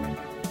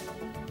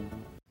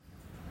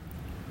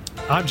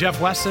 I'm Jeff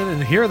Weston,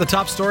 and here are the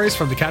top stories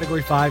from the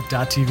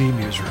Category5.tv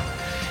newsroom.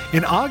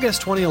 In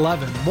August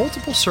 2011,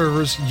 multiple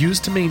servers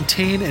used to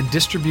maintain and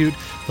distribute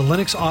the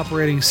Linux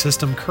operating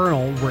system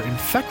kernel were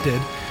infected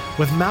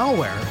with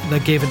malware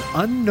that gave an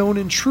unknown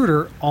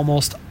intruder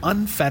almost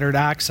unfettered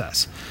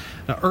access.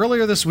 Now,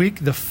 earlier this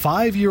week, the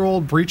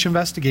 5-year-old breach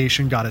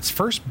investigation got its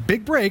first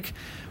big break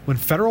when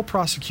federal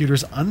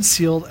prosecutors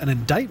unsealed an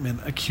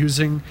indictment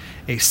accusing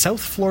a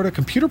South Florida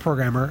computer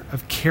programmer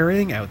of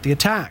carrying out the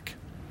attack.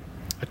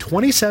 A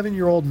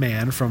 27-year-old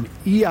man from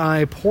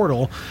EI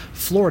Portal,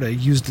 Florida,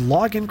 used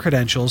login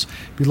credentials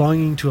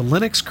belonging to a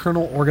Linux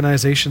kernel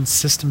organization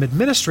system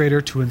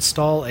administrator to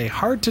install a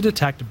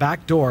hard-to-detect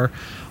backdoor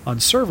on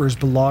servers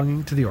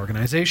belonging to the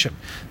organization.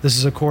 This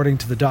is according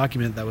to the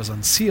document that was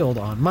unsealed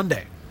on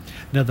Monday.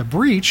 Now, the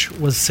breach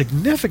was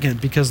significant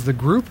because the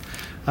group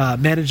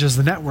manages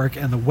the network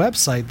and the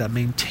website that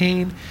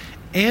maintain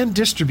and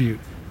distribute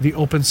the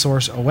open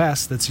source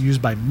OS that's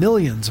used by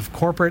millions of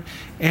corporate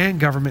and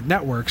government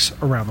networks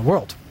around the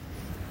world.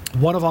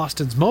 One of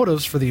Austin's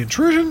motives for the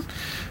intrusion,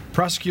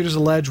 prosecutors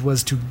allege,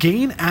 was to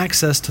gain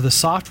access to the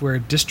software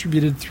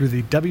distributed through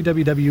the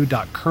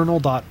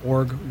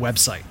www.kernel.org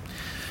website.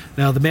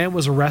 Now, the man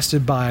was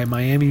arrested by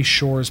Miami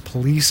Shores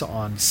police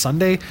on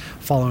Sunday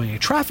following a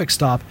traffic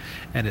stop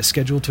and is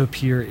scheduled to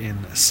appear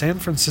in San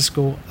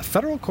Francisco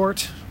federal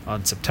court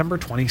on September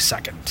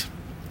 22nd.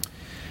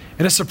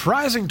 In a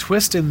surprising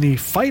twist in the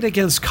fight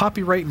against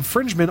copyright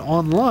infringement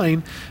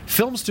online,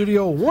 film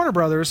studio Warner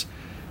Brothers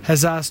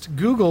has asked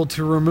Google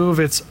to remove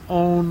its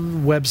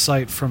own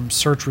website from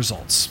search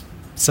results,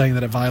 saying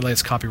that it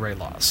violates copyright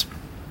laws.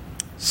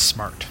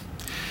 Smart.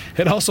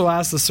 It also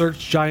asked the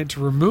search giant to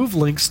remove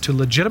links to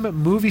legitimate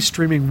movie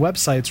streaming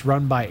websites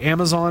run by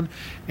Amazon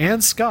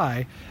and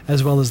Sky,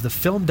 as well as the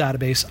film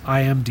database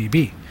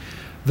IMDb.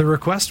 The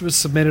request was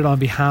submitted on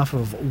behalf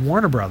of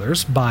Warner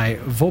Brothers by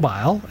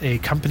Vobile, a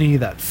company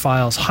that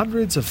files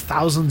hundreds of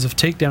thousands of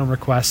takedown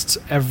requests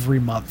every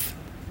month.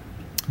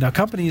 Now,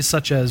 companies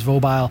such as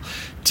Vobile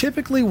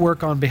typically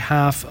work on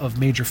behalf of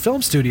major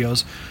film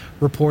studios,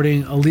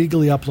 reporting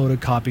illegally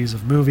uploaded copies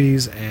of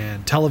movies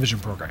and television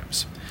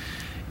programs.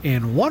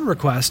 In one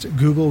request,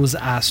 Google was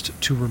asked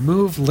to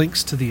remove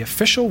links to the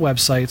official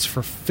websites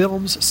for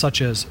films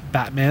such as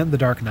Batman: The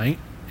Dark Knight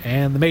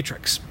and The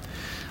Matrix.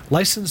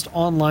 Licensed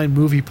online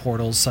movie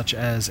portals such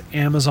as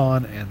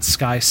Amazon and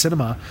Sky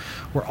Cinema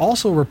were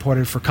also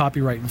reported for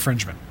copyright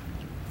infringement.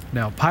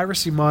 Now,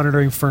 piracy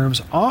monitoring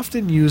firms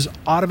often use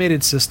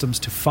automated systems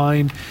to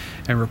find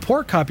and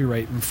report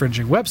copyright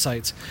infringing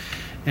websites,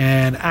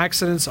 and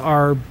accidents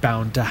are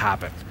bound to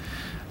happen.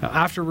 Now,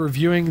 after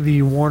reviewing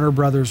the Warner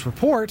Brothers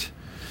report,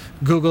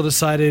 Google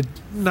decided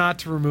not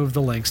to remove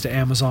the links to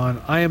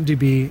Amazon,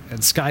 IMDb,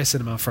 and Sky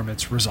Cinema from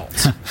its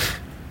results.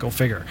 Go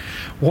figure.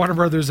 Warner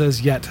Brothers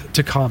has yet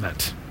to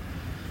comment.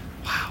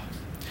 Wow.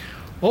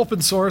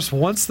 Open source,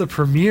 once the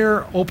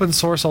premier open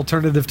source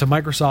alternative to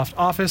Microsoft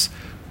Office,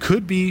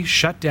 could be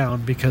shut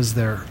down because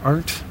there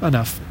aren't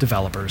enough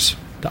developers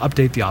to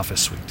update the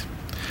Office suite.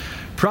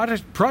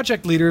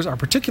 Project leaders are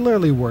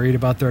particularly worried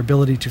about their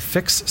ability to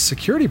fix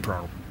security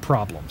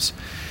problems.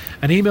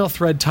 An email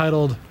thread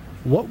titled,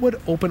 "What Would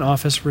Open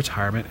Office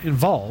Retirement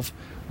Involve?"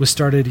 was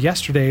started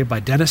yesterday by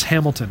Dennis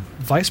Hamilton,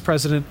 Vice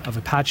President of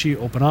Apache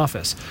Open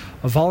Office,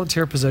 a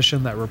volunteer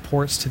position that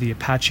reports to the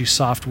Apache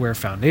Software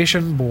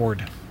Foundation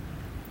board.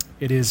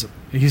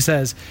 He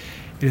says,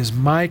 "It is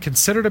my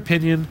considered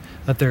opinion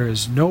that there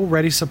is no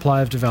ready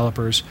supply of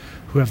developers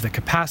who have the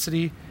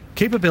capacity,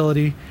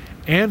 capability,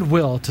 and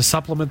will to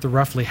supplement the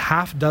roughly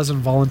half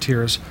dozen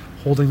volunteers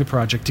holding the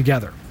project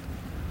together."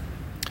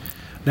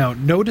 Now,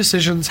 no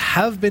decisions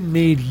have been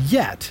made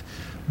yet,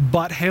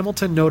 but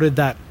Hamilton noted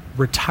that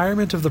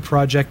retirement of the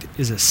project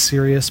is a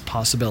serious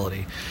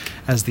possibility,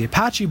 as the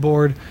Apache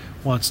board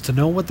wants to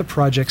know what the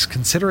project's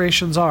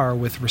considerations are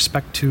with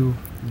respect to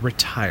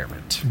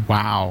retirement.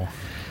 Wow.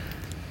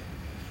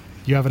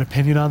 You have an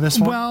opinion on this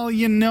one? Well,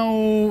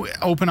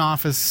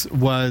 OpenOffice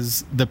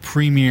was the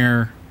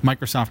premier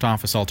Microsoft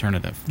Office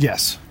alternative.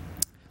 Yes.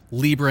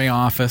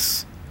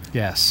 LibreOffice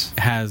Yes.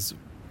 has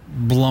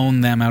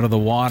blown them out of the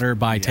water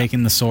by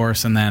taking the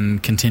source and then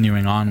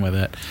continuing on with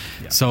it.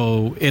 Yeah.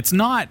 So it's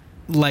not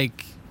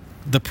like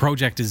the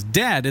project is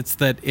dead. It's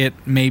that it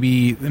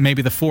maybe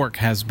the fork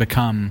has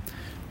become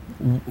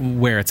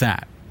where it's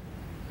at.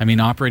 I mean,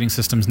 operating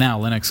systems now,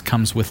 Linux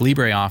comes with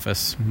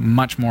LibreOffice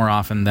much more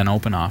often than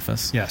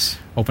OpenOffice. Yes.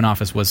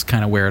 OpenOffice was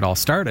kind of where it all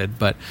started,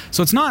 but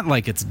so it's not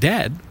like it's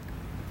dead.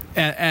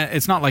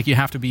 It's not like you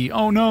have to be,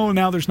 oh no,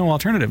 now there's no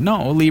alternative.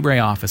 No,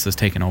 LibreOffice has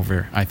taken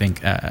over, I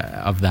think,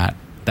 of that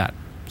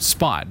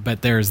spot.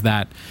 But there's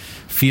that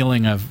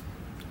feeling of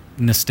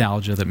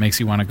nostalgia that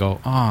makes you want to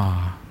go,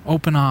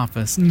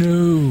 OpenOffice,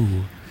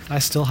 no. I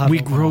still have We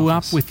OpenOffice. grew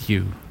up with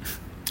you.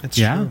 It's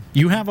Yeah? true.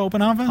 You have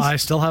OpenOffice? I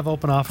still have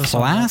OpenOffice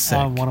Classic.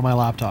 on one of my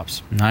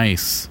laptops.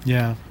 Nice.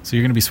 Yeah. So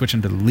you're going to be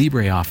switching to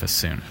LibreOffice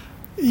soon.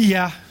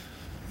 Yeah.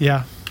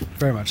 Yeah.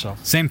 Very much so.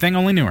 Same thing,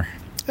 only newer.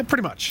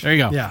 Pretty much. There you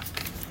go. Yeah.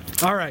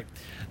 All right.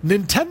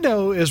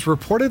 Nintendo is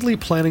reportedly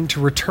planning to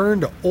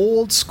return to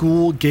old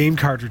school game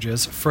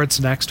cartridges for its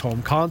next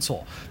home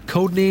console,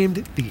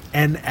 codenamed the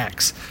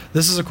NX.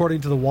 This is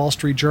according to the Wall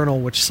Street Journal,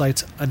 which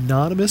cites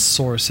anonymous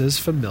sources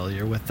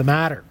familiar with the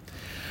matter.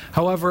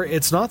 However,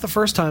 it's not the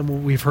first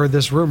time we've heard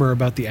this rumor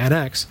about the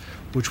NX,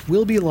 which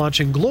will be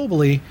launching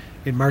globally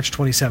in March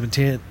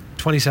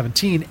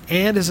 2017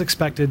 and is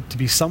expected to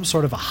be some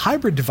sort of a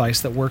hybrid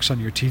device that works on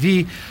your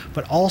TV,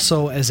 but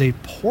also as a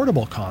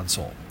portable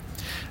console.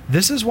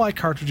 This is why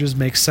cartridges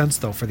make sense,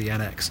 though, for the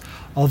NX.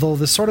 Although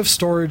this sort of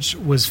storage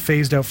was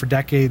phased out for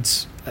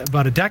decades,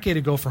 about a decade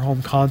ago for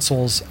home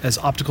consoles, as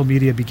optical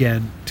media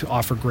began to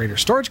offer greater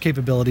storage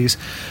capabilities,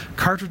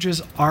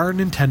 cartridges are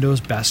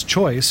Nintendo's best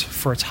choice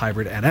for its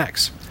hybrid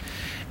NX.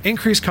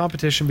 Increased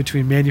competition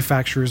between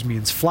manufacturers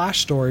means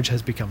flash storage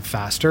has become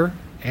faster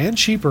and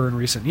cheaper in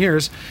recent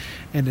years,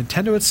 and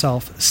Nintendo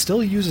itself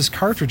still uses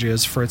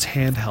cartridges for its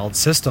handheld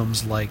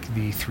systems like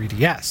the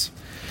 3DS.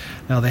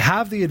 Now, they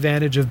have the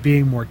advantage of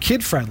being more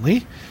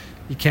kid-friendly.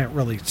 You can't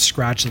really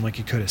scratch them like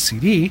you could a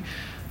CD.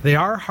 They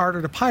are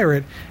harder to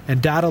pirate, and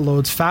data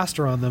loads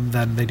faster on them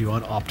than they do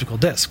on optical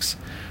discs.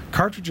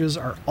 Cartridges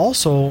are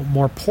also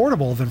more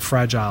portable than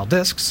fragile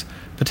discs,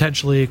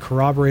 potentially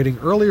corroborating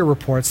earlier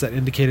reports that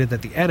indicated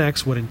that the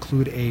NX would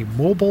include a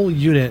mobile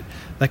unit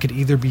that could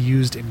either be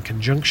used in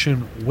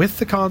conjunction with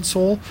the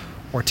console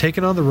or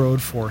taken on the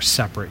road for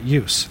separate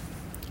use.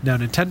 Now,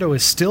 Nintendo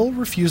is still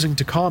refusing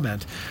to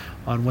comment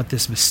on what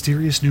this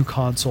mysterious new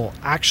console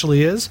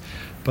actually is,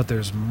 but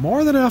there's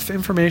more than enough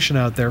information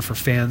out there for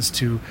fans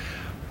to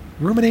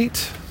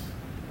ruminate.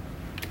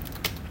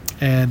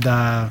 And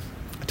I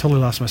totally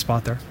lost my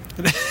spot there.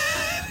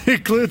 It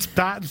includes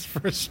patents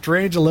for a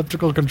strange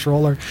elliptical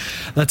controller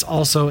that's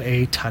also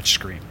a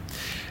touchscreen.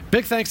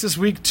 Big thanks this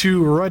week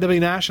to Roy W.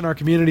 Nash and our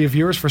community of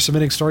viewers for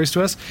submitting stories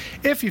to us.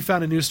 If you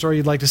found a news story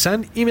you'd like to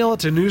send, email it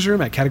to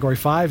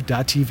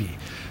newsroom@category5.tv.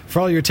 For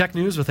all your tech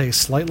news with a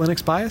slight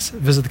Linux bias,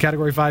 visit the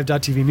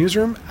Category5.tv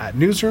newsroom at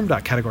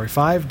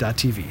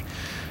newsroom.category5.tv.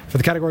 For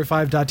the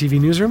Category5.tv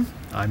newsroom,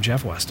 I'm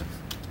Jeff Weston.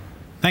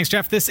 Thanks,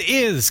 Jeff. This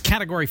is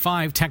Category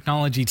 5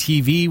 Technology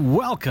TV.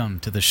 Welcome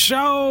to the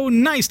show.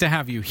 Nice to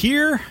have you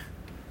here.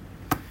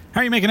 How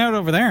are you making out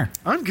over there?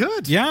 I'm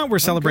good. Yeah, we're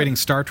celebrating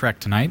Star Trek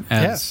tonight,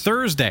 as Yes.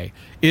 Thursday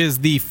is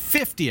the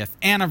 50th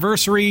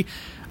anniversary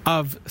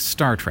of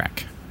Star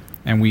Trek.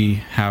 And we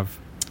have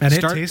And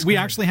it tastes we good.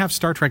 actually have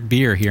Star Trek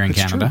beer here in It's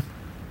Canada.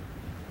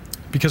 true.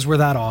 Because we're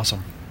that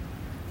awesome.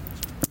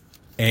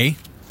 Eh?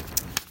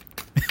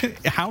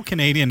 How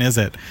Canadian is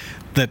it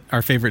that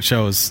our favorite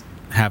shows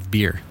have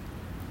beer?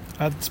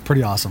 That's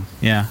pretty awesome.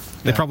 Yeah.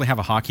 They Yeah. probably have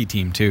a hockey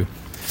team too.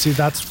 See,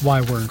 that's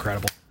why we're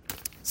incredible.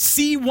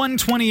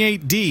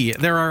 C128D.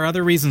 There are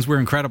other reasons we're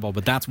incredible,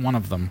 but that's one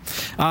of them.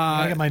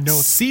 I get my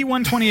notes.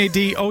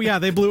 C128D. Oh, yeah,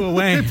 they blew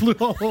away. They blew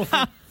all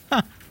over.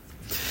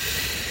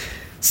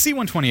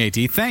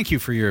 C128D, thank you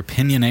for your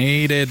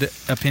opinionated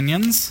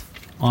opinions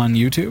on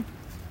YouTube.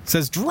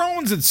 Says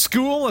drones at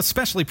school,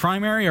 especially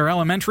primary or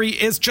elementary,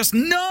 is just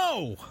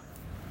no.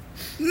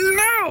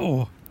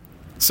 No.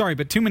 Sorry,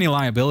 but too many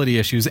liability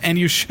issues, and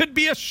you should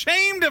be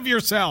ashamed of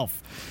yourself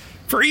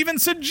for even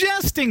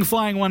suggesting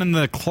flying one in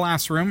the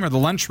classroom or the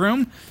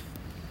lunchroom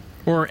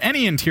or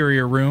any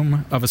interior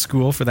room of a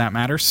school for that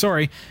matter.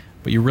 Sorry,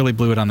 but you really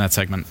blew it on that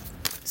segment.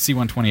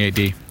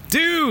 C128D.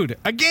 Dude,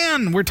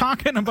 again, we're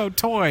talking about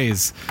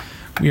toys.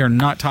 We are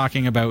not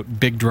talking about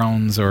big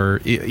drones or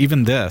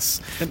even this.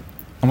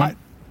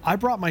 I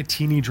brought my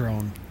teeny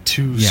drone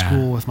to Yeah.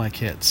 school with my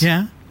kids.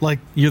 Yeah, Like,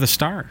 you're the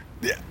star.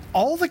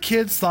 all the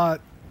kids thought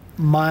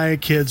my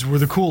kids were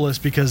the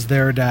coolest because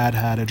their dad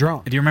had a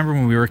drone. Do you remember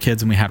when we were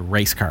kids and we had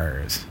race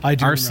cars? I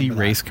do RC remember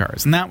that. race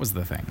cars, and that was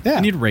the thing. Yeah.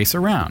 And you'd race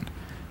around.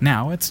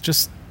 Now it's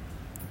just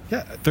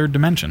Yeah. third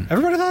dimension.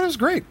 Everybody thought it was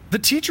great. The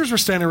teachers were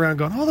standing around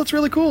going, "Oh, that's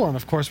really cool." And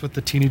of course, with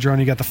the teeny drone,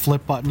 you got the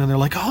flip button, and they're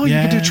like, "Oh, you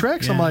can do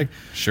tricks." I'm yeah. like,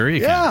 Sure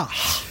you "Yeah."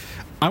 can.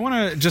 I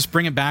want to just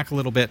bring it back a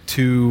little bit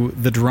to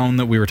the drone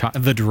that we were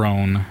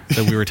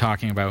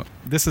talking about.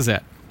 This is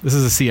it. This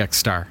is a CX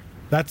Star.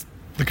 That's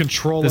the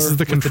controller. This is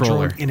the with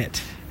controller. drone in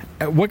it.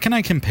 What can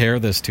I compare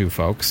this to,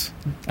 folks?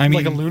 I mean,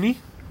 Like a loony.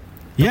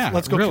 yeah,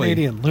 Let's go really.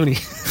 Canadian loony.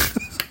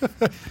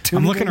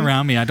 I'm looking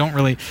around me. I don't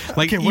really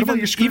like. Okay, what about even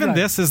your screwdriver?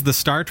 this is the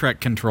Star Trek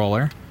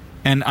controller,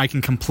 and I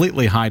can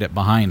completely hide it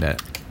behind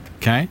it.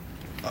 Okay,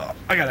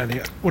 I got an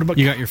idea. What about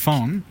you got your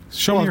phone.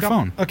 Show me your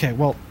phone. Okay,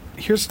 well,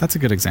 here's That's a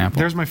good example.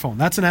 there's my phone.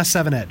 That's an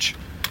S7 Edge.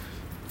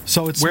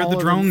 So it's Where'd the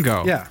smaller drone than-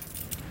 go? Yeah.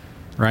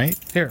 Right.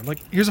 Here, like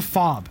here's a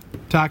fob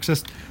to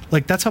access.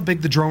 Like that's how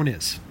big the drone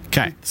is.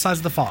 Okay. The size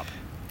of the fob.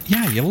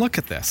 Yeah, you look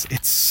at this.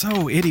 It's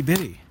so itty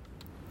bitty.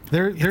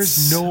 There's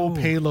It's no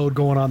so- payload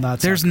going on that.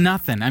 There's sucker.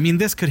 nothing. I mean,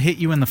 this could hit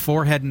you in the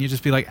forehead, and you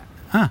just be like,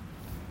 "Huh,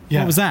 Yeah.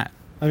 what was that?"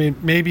 I mean,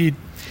 maybe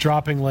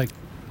dropping like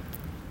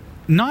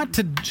Not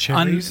to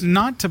Cherries?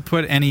 not to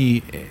put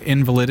any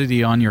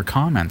invalidity on your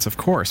comments, of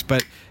course,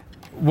 but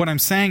what I'm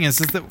saying is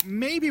that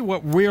maybe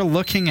what we're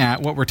looking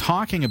at, what we're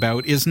talking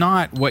about, is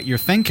not what you're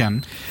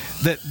thinking.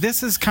 That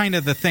this is kind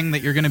of the thing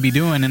that you're going to be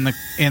doing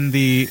in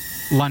the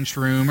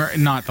lunchroom, or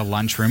not the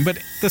lunchroom, but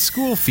the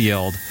school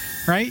field,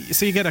 right?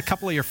 So you get a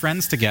couple of your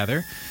friends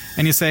together,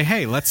 and you say,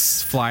 "Hey,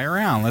 let's fly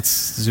around, let's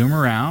zoom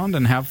around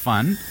and have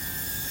fun."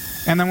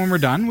 And then when we're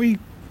done, we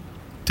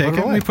take Put it it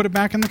and away. we put it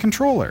back in the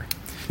controller.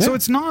 So Yeah.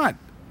 it's not.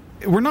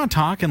 We're not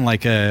talking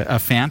like a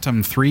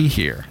Phantom 3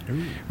 here.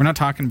 We're not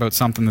talking about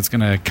something that's going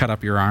to cut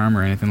up your arm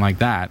or anything like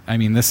that. I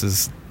mean,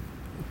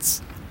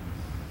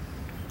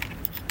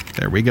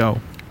 there we go.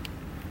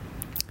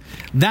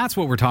 That's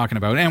what we're talking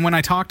about. And when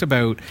I talked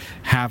about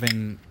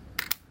having,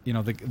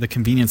 the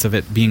convenience of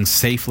it being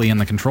safely in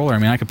the controller, I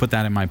mean, I could put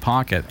that in my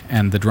pocket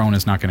and the drone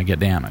is not going to get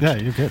damaged. yeah,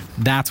 you're good.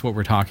 That's what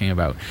we're talking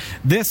about.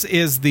 This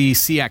is the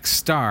CX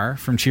Star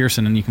from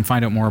Cheerson, and you can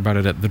find out more about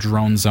it at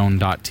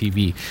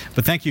thedronezone.tv.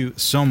 But thank you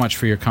so much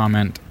for your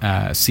comment,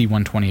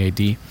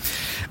 C128D.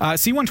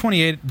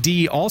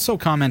 C128D also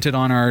commented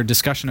on our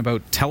discussion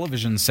about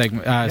television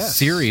segment Yes.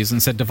 series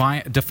and said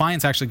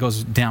Defiance actually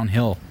goes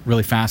downhill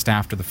really fast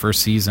after the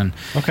first season.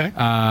 Okay.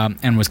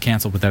 And was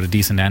canceled without a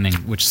decent ending,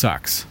 which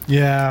sucks.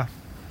 Yeah.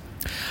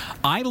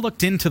 I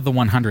looked into the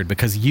 100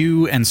 because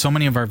you and so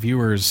many of our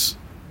viewers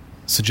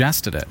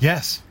suggested it.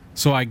 Yes.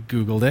 So I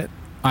Googled it.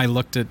 I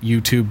looked at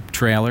YouTube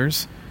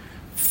trailers.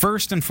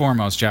 First and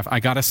foremost, Jeff, I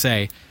gotta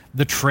say,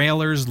 the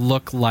trailers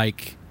look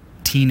like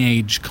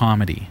teenage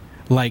comedy.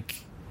 Like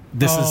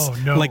this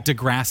is no. like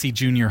Degrassi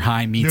Junior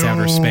High meets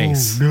outer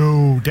space.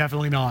 No,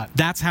 definitely not.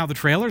 That's how the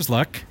trailers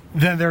look.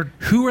 Then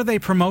Who are they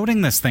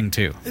promoting this thing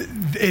to?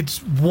 it's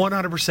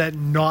 100%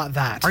 not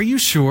that. Are you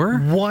sure?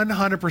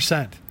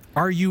 100%.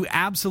 Are you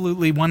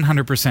absolutely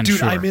 100% Dude,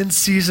 sure? I'm in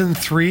season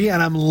 3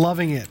 and I'm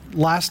loving it.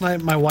 Last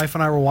night, my wife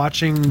and I were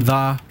watching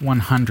The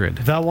 100.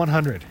 The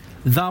 100.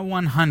 The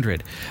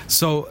 100.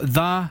 So,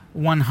 The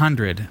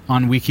 100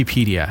 on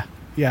Wikipedia.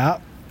 Yeah,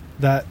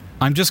 that.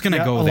 I'm just going to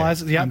Yeah, go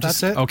Eliza- there. yeah, I'm that's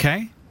just, it.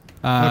 Okay.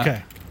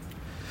 Okay.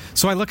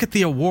 So I look at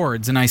the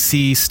awards and I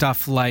see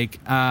stuff like,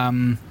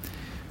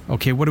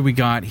 okay, what do we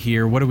got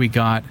here? What do we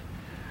got?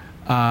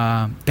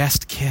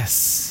 Best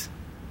Kiss.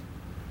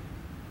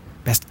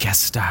 Best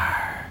Guest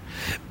Star.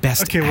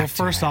 Best Okay, well, actor.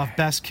 first off,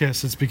 best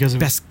kiss. It's because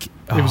it was, Best.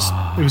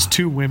 it was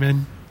two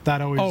women. That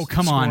always. Oh,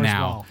 come on scores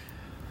now. well.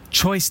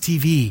 Choice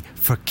TV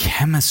for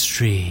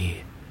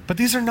chemistry. But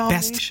these are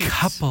nominations. Best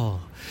couple,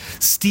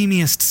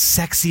 steamiest,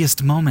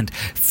 sexiest moment,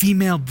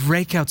 female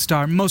breakout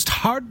star, most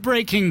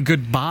heartbreaking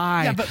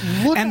goodbye. Yeah, but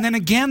look and then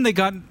again,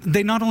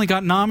 they not only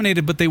got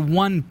nominated, but they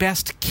won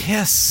best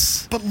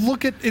kiss. But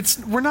look at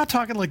we're not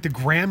talking like the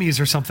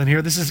Grammys or something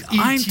here. This is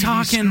ET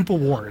Scoop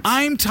Awards.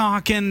 I'm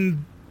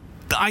talking.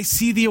 I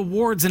see the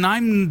awards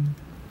and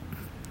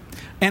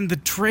the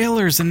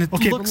trailers, and it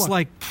looks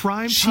like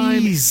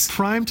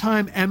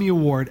primetime Emmy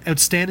Award,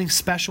 Outstanding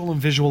Special and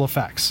Visual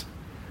Effects.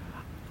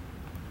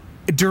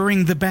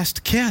 During the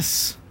best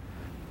kiss.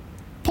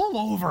 Pull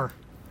over.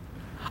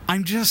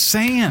 I'm just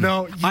saying.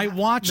 No, I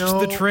watched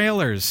the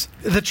trailers.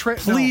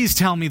 Please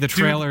tell me the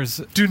trailers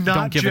do not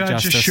don't give judge it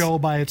justice. A show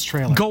by its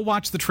trailer. Go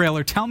watch the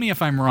trailer. Tell me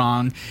if I'm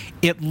wrong.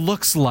 It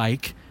looks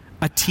like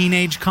a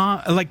teenage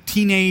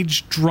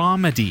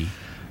dramedy.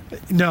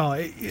 No,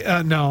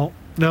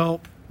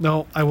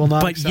 I will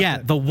not. But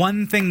yet, the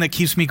one thing that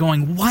keeps me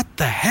going, what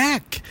the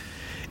heck,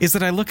 is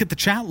that I look at the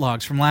chat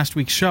logs from last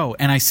week's show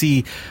and I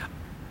see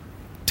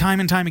time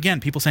and time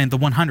again people saying the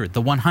 100,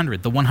 the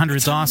 100, the 100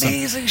 is awesome.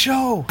 Amazing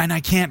show. And I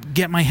can't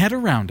get my head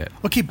around it.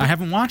 Okay, I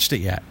haven't watched it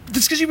yet.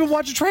 That's because you've been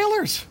watching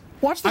trailers.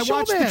 Watch the show, I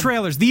watched the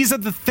trailers. These are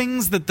the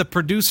things that the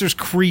producers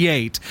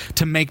create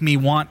to make me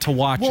want to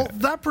watch it. Well,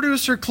 that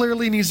producer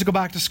clearly needs to go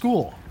back to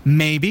school.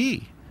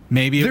 Maybe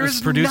it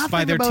was produced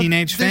by their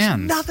teenage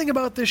fans. There's nothing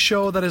about this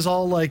show that is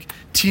all like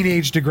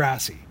teenage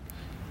Degrassi.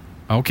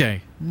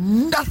 Okay.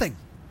 Nothing.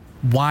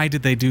 Why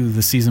did they do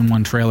the season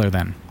 1 trailer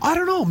then? I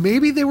don't know.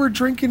 Maybe they were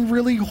drinking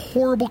really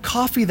horrible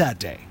coffee that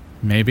day.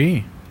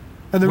 Maybe.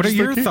 And what are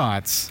your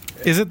thoughts?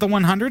 Is it the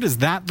 100? Is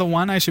that the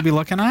one I should be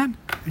looking at?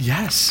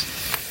 Yes.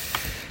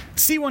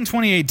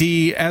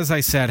 C128D, as I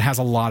said, has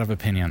a lot of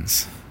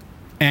opinions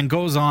and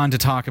goes on to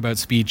talk about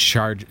speed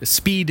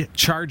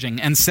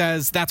charging and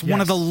says that's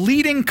one of the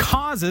leading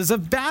causes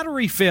of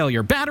battery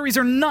failure. Batteries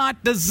are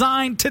not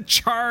designed to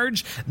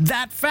charge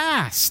that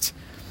fast.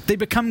 They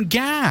become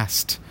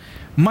gassed.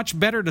 Much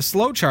better to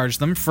slow charge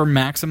them for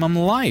maximum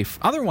life.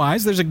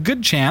 Otherwise, there's a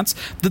good chance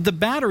that the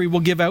battery will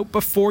give out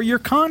before your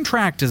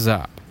contract is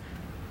up.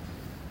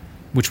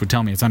 Which would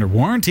tell me it's under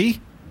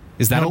warranty.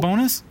 Is that a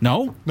bonus?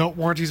 No? No,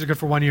 warranties are good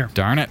for 1 year.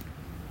 Darn it.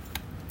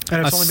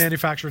 And it's only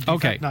manufacturer's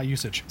defect, not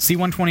usage.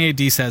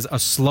 C128D says a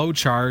slow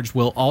charge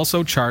will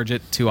also charge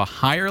it to a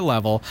higher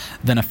level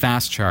than a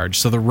fast charge.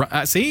 So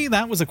see,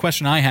 that was a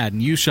question I had,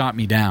 and you shot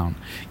me down.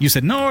 You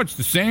said, no, it's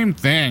the same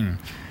thing.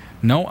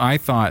 No, I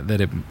thought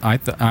that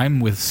I'm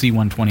with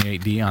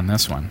C128D on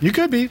this one. You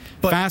could be.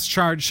 But fast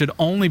charge should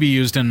only be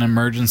used in an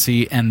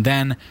emergency and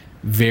then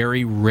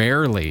very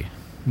rarely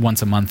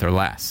once a month or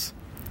less.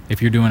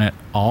 If you're doing it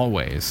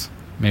always,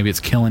 maybe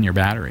it's killing your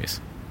batteries.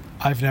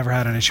 I've never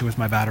had an issue with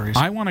my batteries.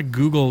 I want to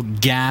Google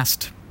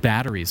gassed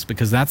batteries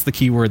because that's the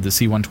keyword the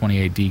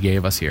C128D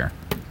gave us here.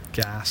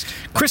 Gassed.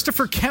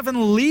 Christopher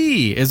Kevin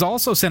Lee is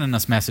also sending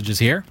us messages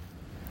here.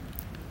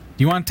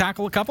 Do you want to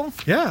tackle a couple?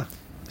 Yeah.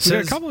 We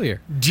got a couple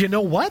here. Do you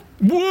know what?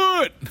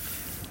 What?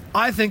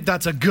 I think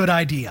that's a good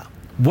idea.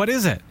 What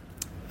is it?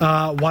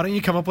 Why don't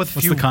you come up with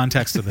What's the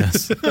context of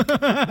this?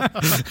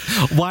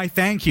 Why,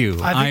 thank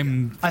you.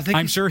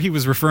 I'm sure he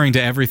was referring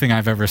to everything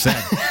I've ever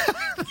said.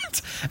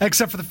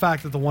 Except for the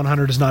fact that the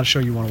 100 is not a show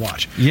you want to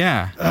watch.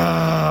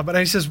 Yeah. But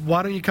he says,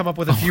 why don't you come up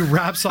with a few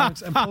rap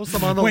songs and post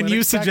them on the When Linux you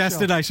Tech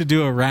suggested Show. I should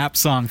do a rap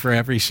song for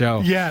every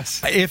show.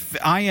 Yes. If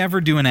I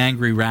ever do an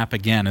angry rap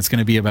again, it's going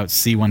to be about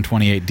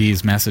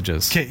C128D's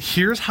messages. Okay,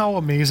 here's how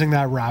amazing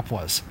that rap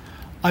was.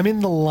 I'm in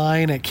the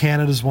line at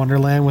Canada's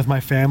Wonderland with my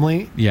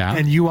family. Yeah.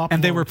 And you upload.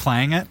 And they were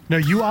playing it? No,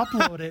 you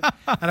upload it.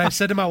 And I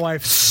said to my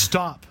wife,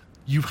 stop.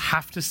 You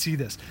have to see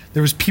this.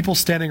 There was people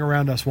standing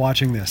around us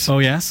watching this. Oh,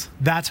 yes?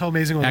 That's how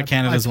amazing it was. At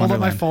Canada's I pulled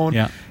Wonderland. up my phone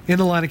Yeah. in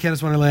the line at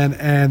Canada's Wonderland,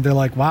 and they're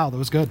like, wow, that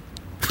was good.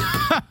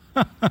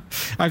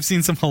 I've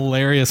seen some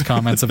hilarious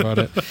comments about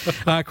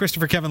it.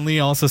 Christopher Kevin Lee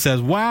also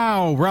says,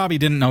 wow, Robbie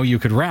didn't know you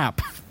could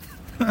rap.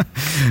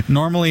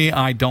 Normally,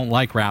 I don't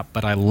like rap,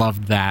 but I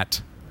loved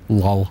that.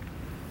 Lol.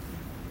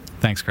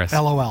 Thanks, Chris.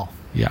 LOL.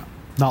 Yeah.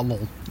 Not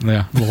lol.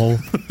 Yeah. Lol.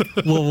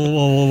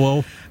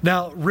 Lol.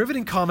 Now,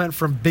 riveting comment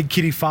from Big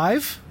Kitty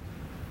 5.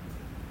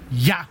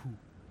 Yahoo.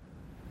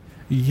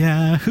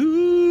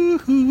 Yahoo.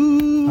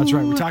 That's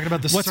right. We're talking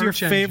about the What's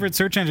search your engine. favorite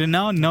search engine?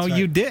 No, That's right.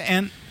 you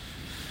didn't.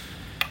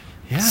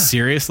 Yeah.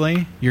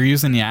 Seriously? You're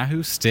using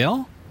Yahoo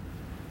still?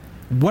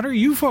 What are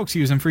you folks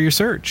using for your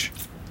search?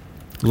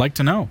 Like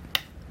to know.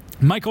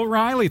 Michael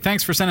Riley,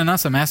 thanks for sending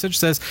us a message,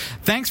 says,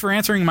 thanks for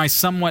answering my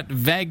somewhat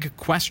vague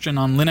question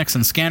on Linux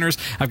and scanners.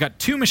 I've got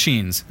two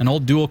machines, an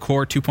old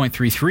dual-core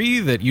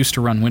 2.33 that used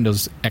to run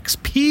Windows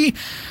XP,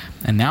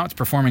 and now it's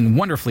performing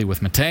wonderfully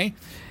with Mate,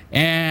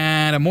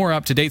 and a more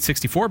up-to-date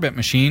 64-bit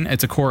machine.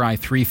 It's a Core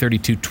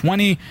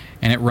i3-3220,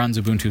 and it runs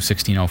Ubuntu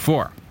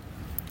 16.04.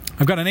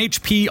 I've got an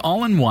HP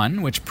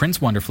all-in-one, which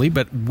prints wonderfully,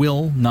 but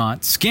will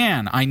not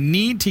scan. I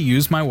need to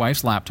use my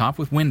wife's laptop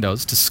with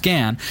Windows to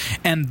scan,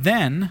 and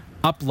then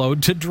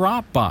upload to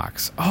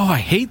Dropbox. Oh, I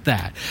hate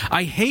that.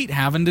 I hate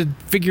having to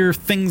figure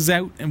things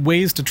out and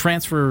ways to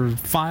transfer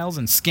files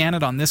and scan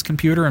it on this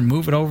computer and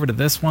move it over to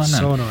this one.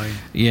 So annoying.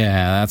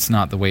 Yeah, that's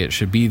not the way it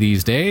should be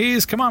these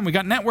days. Come on, we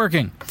got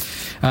networking.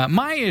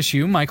 My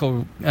issue,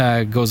 Michael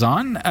goes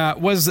on,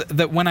 was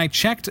that when I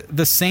checked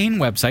the Sane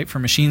website for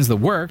machines that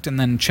worked and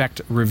then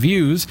checked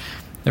reviews,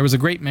 there was a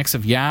great mix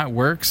of yeah, it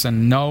works,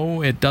 and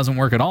no, it doesn't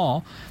work at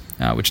all,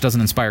 which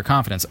doesn't inspire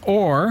confidence.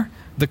 Or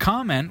the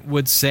comment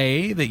would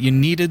say that you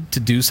needed to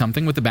do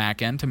something with the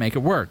back end to make it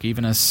work.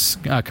 Even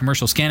a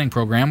commercial scanning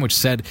program, which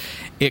said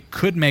it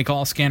could make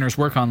all scanners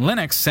work on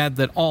Linux, said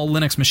that all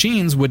Linux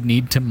machines would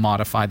need to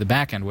modify the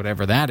back end,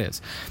 whatever that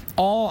is.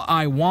 All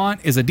I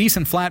want is a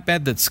decent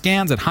flatbed that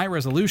scans at high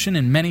resolution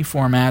in many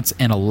formats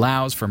and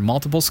allows for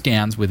multiple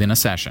scans within a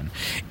session.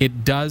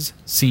 It does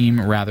seem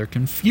rather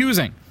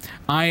confusing.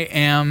 I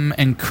am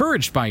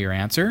encouraged by your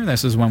answer.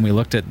 This is when we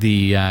looked at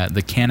the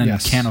Canon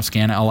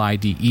CanoScan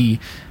LIDE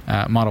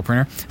model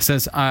printer. It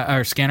says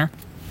our scanner.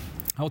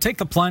 I will take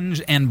the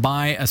plunge and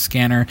buy a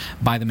scanner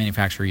by the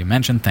manufacturer you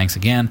mentioned. Thanks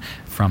again,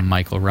 from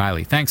Michael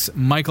Riley. Thanks,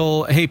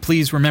 Michael. Hey,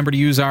 please remember to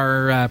use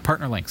our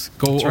partner links.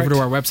 Go over to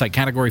our website,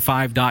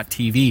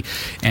 category5.tv,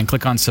 and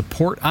click on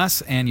Support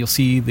Us, and you'll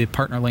see the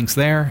partner links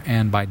there.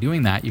 And by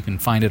doing that, you can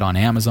find it on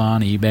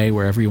Amazon, eBay,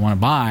 wherever you want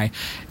to buy,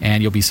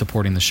 and you'll be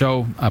supporting the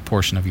show. A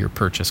portion of your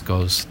purchase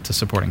goes to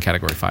supporting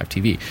Category 5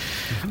 TV.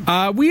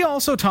 Mm-hmm. We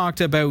also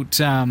talked about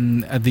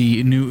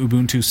the new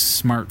Ubuntu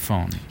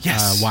smartphone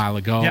a while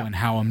ago and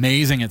how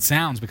amazing it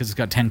sounds because it's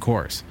got 10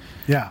 cores.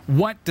 Yeah.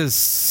 What does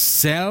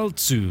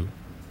Celtsu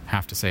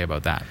have to say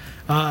about that?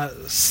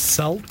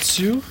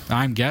 Celtsu?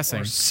 I'm guessing.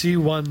 Or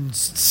C1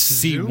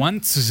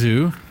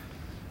 C1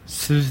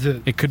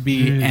 It could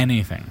be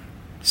anything.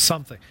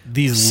 Something.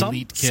 These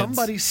elite kids.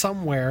 Somebody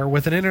somewhere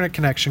with an internet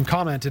connection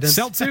commented and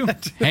Celtsu?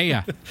 Hey,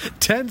 yeah.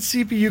 10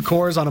 CPU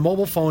cores on a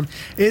mobile phone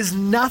is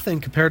nothing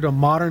compared to a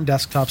modern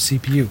desktop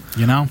CPU.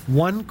 You know?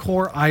 One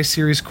core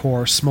iSeries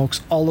core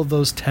smokes all of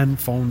those 10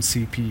 phone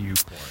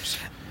CPU cores.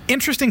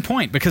 Interesting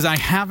point, because I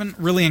haven't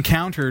really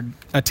encountered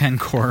a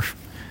 10-core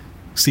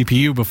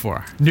CPU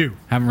before. New.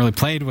 Haven't really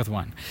played with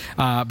one.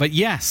 But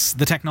yes,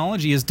 the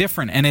technology is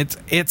different, and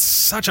it's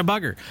such a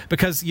bugger,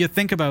 because you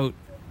think about,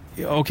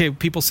 okay,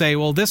 people say,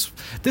 well, this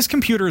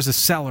computer is a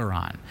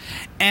Celeron,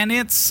 and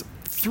it's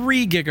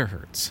 3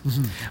 gigahertz.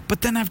 Mm-hmm.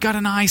 But then I've got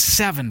an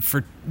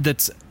i7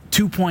 that's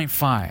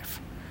 2.5.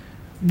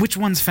 Which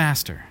one's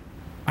faster?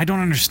 I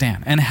don't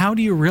understand. And how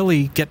do you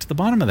really get to the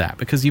bottom of that?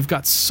 Because you've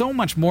got so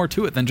much more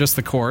to it than just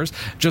the cores,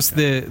 just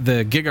the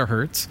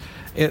gigahertz.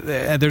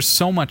 There's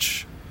so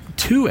much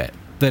to it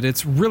that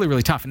it's really,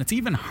 really tough. And it's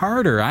even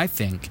harder, I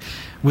think,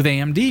 with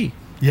AMD.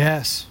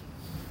 Yes.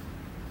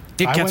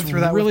 It gets went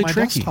through that really with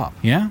my tricky. desktop.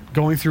 Yeah.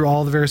 Going through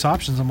all the various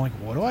options, I'm like,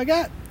 what do I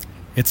get?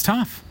 It's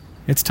tough.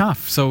 It's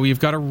tough. So you've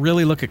got to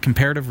really look at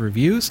comparative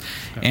reviews.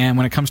 Okay. And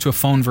when it comes to a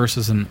phone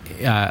versus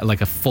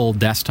like a full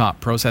desktop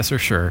processor,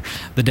 sure,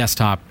 the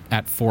desktop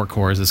at 4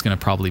 cores is going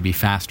to probably be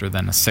faster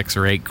than a 6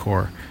 or 8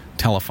 core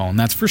telephone.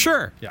 That's for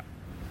sure. Yeah.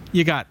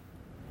 You got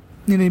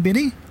itty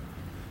bitty,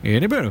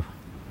 itty bitty.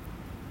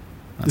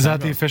 Is that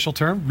the official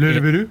term?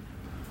 Itty bitty.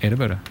 Itty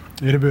bitty.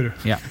 Itty bitty.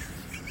 Yeah.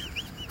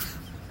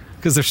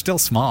 Because they're still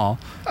small.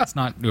 It's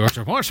not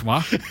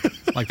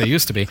like they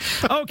used to be.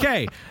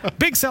 Okay.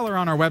 Big seller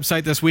on our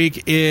website this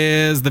week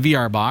is the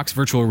VR Box,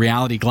 virtual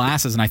reality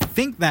glasses. And I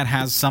think that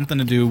has something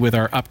to do with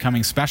our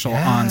upcoming special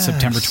on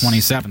September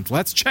 27th.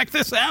 Let's check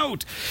this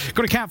out.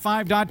 Go to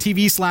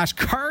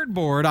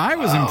cat5.tv/cardboard. I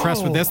was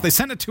impressed with this. They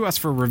sent it to us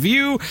for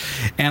review.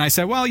 And I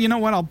said, well, you know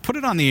what? I'll put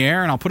it on the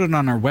air and I'll put it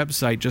on our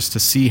website just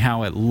to see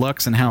how it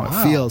looks and how it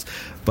feels.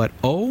 But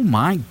oh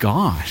my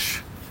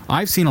gosh.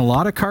 I've seen a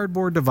lot of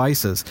cardboard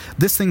devices.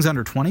 This thing's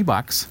under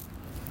 $20.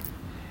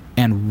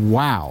 And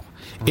wow.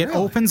 Really? It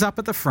opens up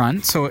at the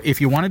front. So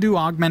if you want to do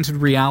augmented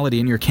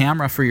reality and your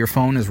camera for your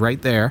phone is right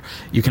there,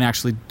 you can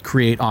actually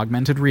create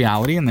augmented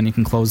reality and then you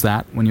can close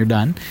that when you're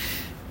done.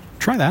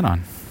 Try that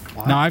on.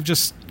 Wow. Now, I've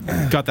just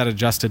got that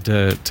adjusted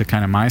to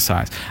kind of my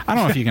size. I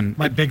don't know if you can...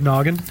 My big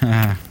noggin?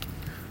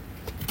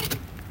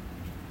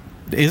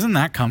 Isn't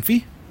that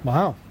comfy?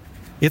 Wow.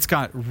 It's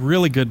got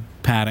really good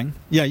padding.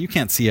 Yeah, you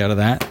can't see out of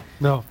that.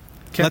 No.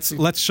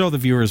 Let's show the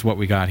viewers what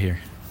we got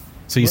here.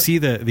 So you see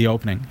the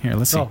opening. Here,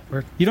 let's see.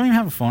 You don't even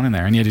have a phone in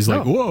there, and yet he's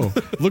like, whoa,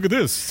 look at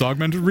this. It's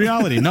augmented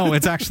reality. No,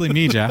 it's actually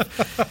me, Jeff.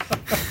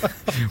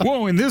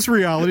 Whoa, in this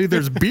reality,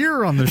 there's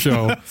beer on the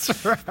show.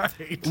 That's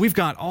right. We've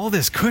got all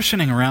this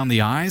cushioning around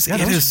the eyes. Yeah,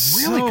 it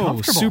is really so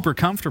comfortable. super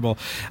comfortable.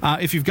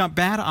 If you've got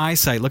bad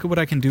eyesight, look at what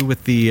I can do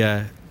with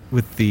the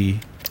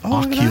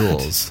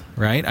ocules,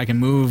 right? I can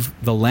move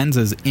the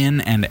lenses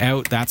in and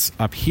out. That's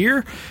up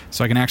here,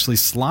 so I can actually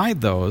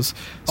slide those.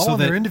 So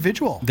they're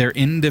individual. They're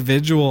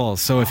individual.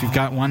 So if you've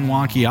got one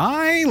wonky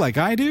eye, like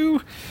I do,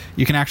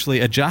 you can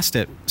actually adjust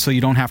it so you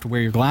don't have to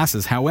wear your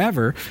glasses.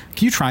 However,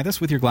 can you try this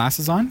with your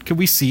glasses on? Can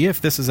we see if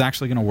this is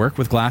actually going to work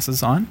with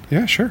glasses on?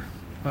 Yeah, sure.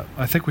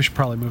 I think we should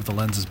probably move the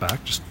lenses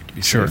back just to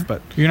be safe.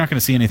 But you're not going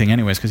to see anything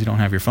anyways because you don't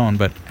have your phone.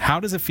 But how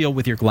does it feel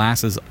with your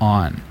glasses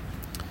on?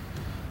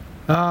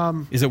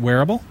 Is it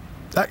wearable?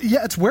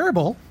 Yeah, it's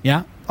wearable.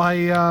 Yeah.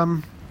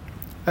 And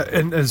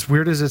as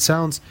weird as it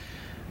sounds,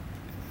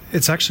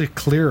 it's actually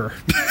clearer.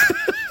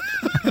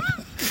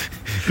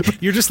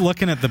 You're just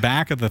looking at the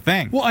back of the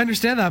thing. Well, I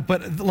understand that,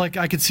 but like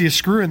I could see a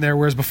screw in there,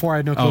 whereas before I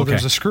had no clue there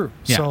was a screw.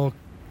 Yeah. So,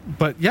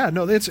 but yeah,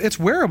 no, it's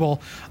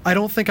wearable. I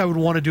don't think I would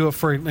want to do it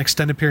for an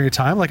extended period of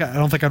time. Like I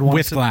don't think I'd want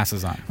With to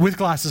glasses on. With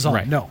glasses on,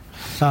 Right. no.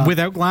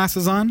 Without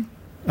glasses on,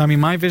 I mean,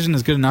 my vision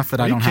is good enough that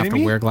I you don't have to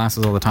kidding me? wear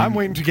glasses all the time. I'm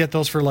waiting to get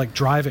those for like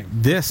driving.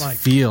 This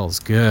feels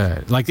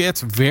good. Like,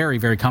 it's very,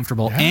 very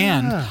comfortable. Yeah.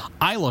 And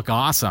I look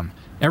awesome.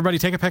 Everybody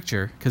take a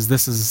picture, because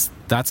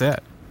that's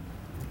it.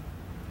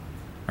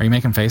 Are you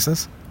making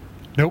faces?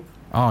 Nope.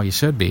 Oh, you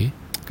should be,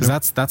 because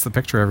that's the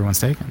picture everyone's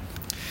taking.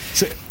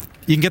 So,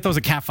 you can get those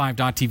at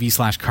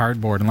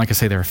cat5.tv/cardboard. And like I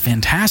say, they're a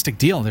fantastic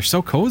deal. They're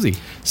so cozy.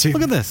 See,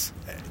 look at this.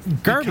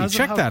 Garby, because of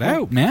check how that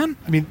out, man.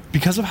 I mean,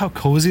 because of how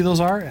cozy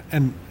those are,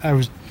 and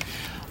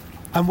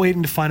I'm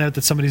waiting to find out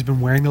that somebody's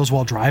been wearing those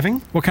while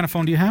driving. What kind of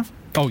phone do you have?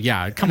 Oh,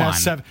 yeah, come An on.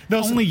 S7.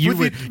 No, only you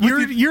would. with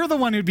the- You're the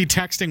one who'd be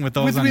texting with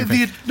those on your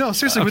face. No,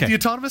 seriously, Okay. with the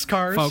autonomous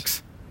cars.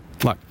 Folks,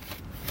 look.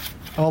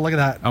 Oh, look at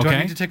that. Do Okay.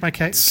 I need to take my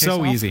case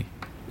So off? easy.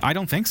 I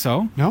don't think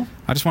so. No?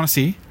 I just want to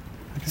see.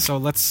 Okay. So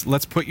let's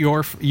put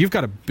you've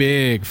got a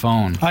big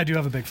phone. I do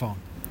have a big phone.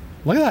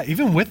 Look at that,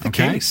 even with the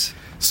case.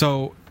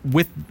 So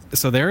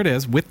there it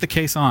is with the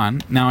case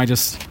on. Now I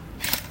just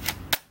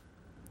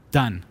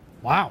done.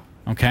 Wow.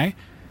 Okay?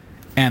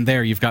 And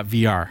there you've got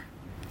VR.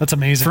 That's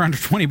amazing. For under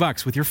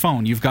 $20 with your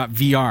phone, you've got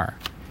VR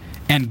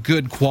and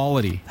good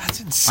quality.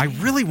 That's insane.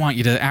 I really want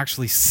you to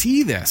actually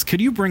see this.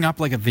 Could you bring up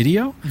like a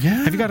video?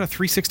 Yeah. Have you got a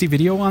 360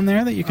 video on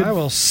there that you could? I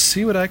will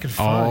see what I can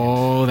find.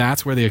 Oh,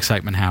 that's where the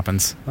excitement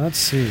happens. Let's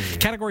see.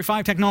 Category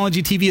 5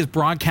 Technology TV is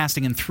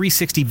broadcasting in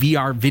 360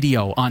 VR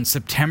video on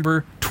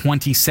September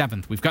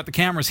 27th. We've got the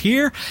cameras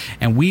here,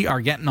 and we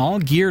are getting all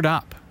geared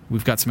up.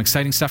 We've got some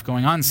exciting stuff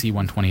going on in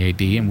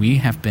C128D, and we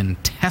have been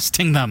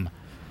testing them.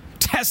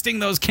 Testing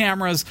those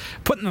cameras,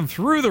 putting them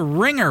through the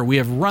ringer. We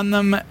have run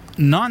them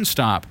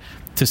nonstop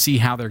to see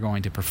how they're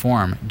going to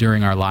perform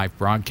during our live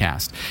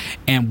broadcast.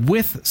 And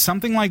with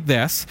something like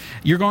this,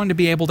 you're going to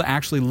be able to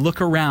actually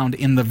look around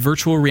in the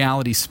virtual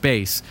reality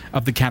space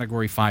of the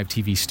Category 5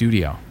 TV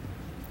studio.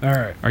 All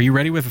right. Are you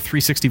ready with a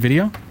 360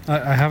 video?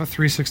 I have a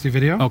 360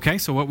 video. Okay,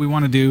 so what we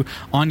want to do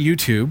on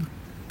YouTube,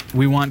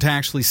 we want to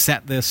actually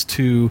set this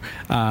to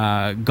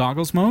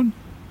goggles mode.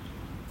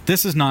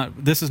 This is not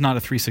a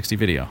 360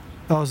 video.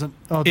 Oh, is it?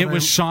 Oh, It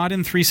was shot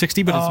in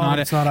 360, but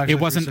it's not actually it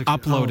wasn't 360.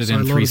 uploaded So I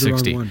in loaded the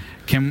wrong 360.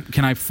 one.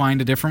 Can I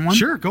find a different one?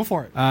 Sure, go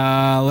for it.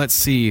 Let's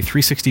see,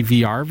 360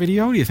 VR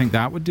video. Do you think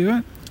that would do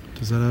it?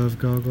 Does that have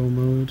goggle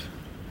mode?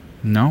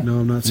 No.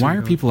 No, I'm not seeing Why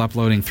are that. people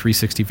uploading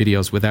 360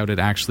 videos without it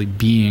actually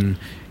being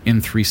in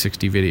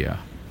 360 video,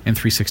 in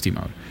 360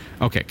 mode?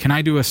 Okay, can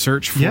I do a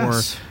search for?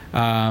 Yes.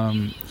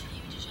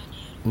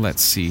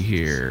 Let's see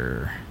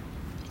here.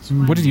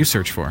 What did you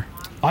search for?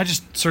 I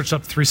just searched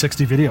up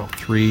 360 video.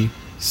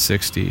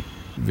 360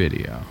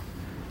 video.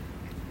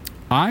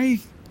 I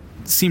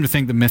seem to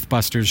think the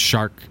Mythbusters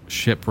Shark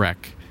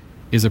Shipwreck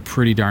is a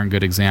pretty darn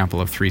good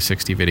example of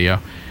 360 video.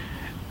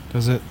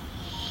 Does it?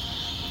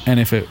 And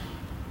if it...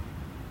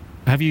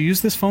 Have you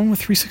used this phone with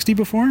 360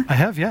 before? I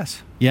have,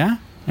 yes. Yeah?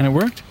 And it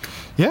worked?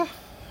 Yeah,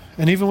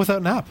 and even without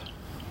an app.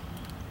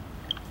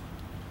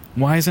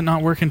 Why is it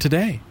not working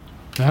today?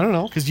 I don't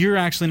know. Because you're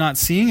actually not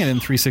seeing it in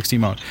 360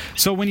 mode.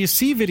 So when you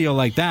see video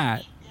like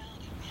that,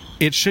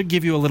 it should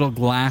give you a little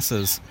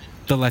glasses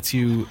that lets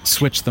you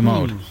switch the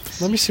mode.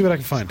 Let me see what I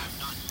can find.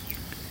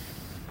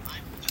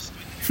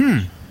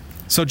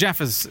 So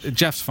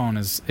Jeff's phone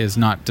is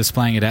not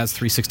displaying it as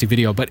 360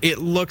 video, but it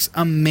looks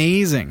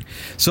amazing.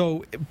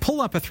 So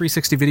pull up a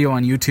 360 video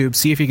on YouTube,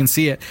 see if you can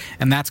see it,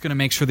 and that's going to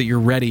make sure that you're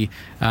ready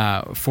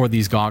for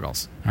these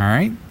goggles. All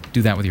right?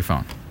 Do that with your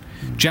phone.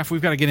 Jeff,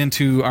 we've got to get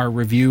into our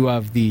review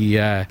of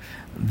the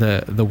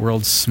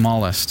world's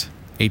smallest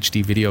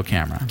HD video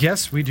camera.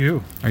 Yes, we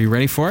do. Are you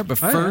ready for it?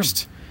 But I am.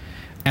 first,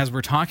 as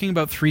we're talking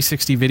about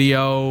 360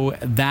 video,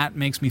 that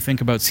makes me think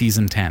about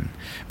Season 10.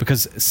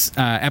 Because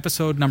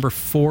episode number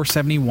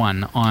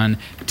 471 on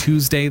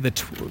Tuesday, the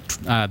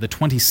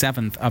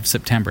 27th of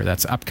September,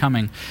 that's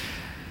upcoming,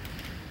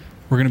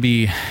 we're going to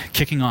be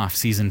kicking off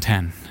Season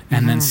 10.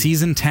 And then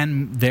Season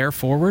 10 there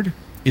forward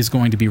is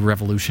going to be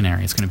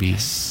revolutionary. It's going to be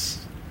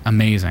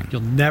amazing. You'll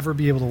never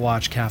be able to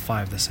watch Cat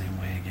 5 the same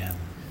way again.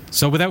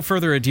 So without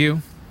further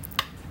ado,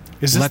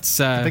 Is this let's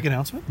the big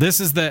announcement? This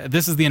is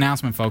the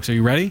announcement, folks. Are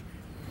you ready?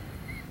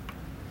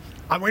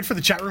 I'm waiting for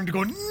the chat room to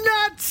go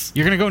nuts.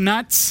 You're going to go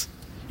nuts.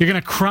 You're going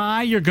to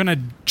cry. You're going to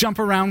jump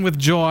around with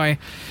joy.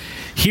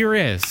 Here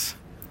is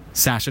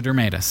Sasha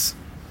Dermatis.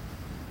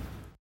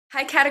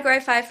 Hi, Category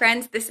 5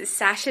 friends. This is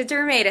Sasha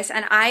Dermatis,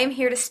 and I am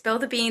here to spill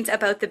the beans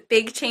about the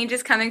big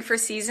changes coming for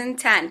Season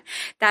 10.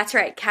 That's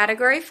right,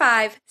 Category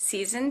 5,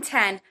 Season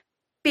 10.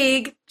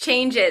 Big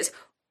changes.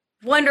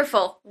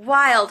 Wonderful,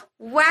 wild,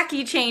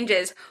 wacky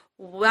changes.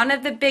 One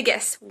of the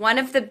biggest, one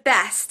of the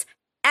best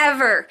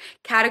ever.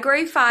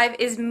 Category 5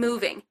 is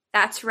moving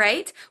That's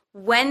right.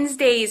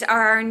 Wednesdays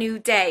are our new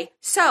day.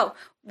 So,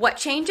 what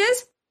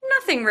changes?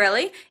 Nothing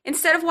really.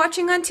 Instead of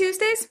watching on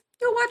Tuesdays,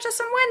 you'll watch us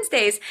on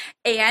Wednesdays.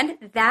 And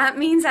that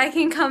means I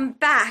can come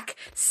back.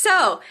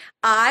 So,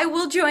 I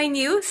will join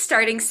you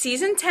starting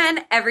season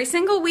 10 every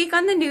single week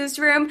on the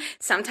newsroom,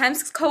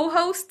 sometimes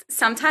co-host,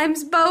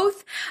 sometimes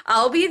both.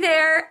 I'll be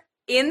there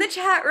in the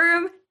chat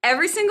room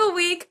every single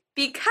week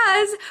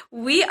because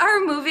we are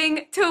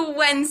moving to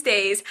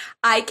Wednesdays.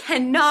 I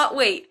cannot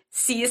wait.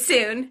 See you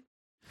soon.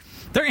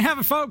 There you have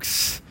it,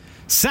 folks.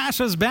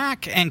 Sasha's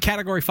back, and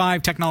Category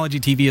 5 Technology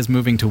TV is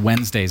moving to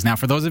Wednesdays. Now,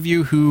 for those of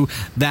you who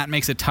that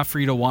makes it tough for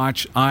you to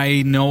watch,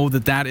 I know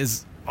that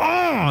is...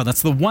 Oh,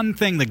 that's the one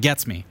thing that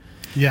gets me.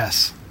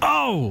 Yes.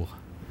 Oh,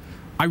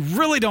 I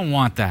really don't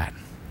want that.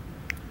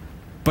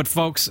 But,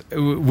 folks,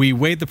 we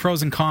weighed the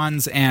pros and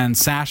cons, and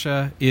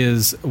Sasha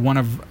is one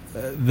of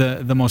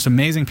the most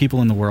amazing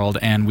people in the world,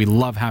 and we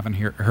love having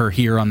her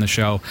here on the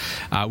show.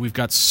 We've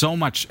got so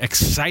much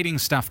exciting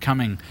stuff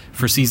coming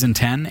for Season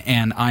 10,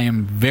 and I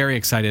am very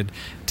excited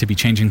to be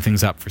changing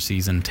things up for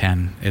Season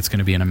 10. It's going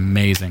to be an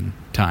amazing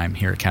time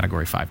here at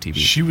Category 5 TV.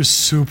 She was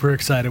super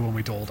excited when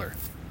we told her.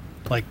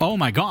 Like, oh,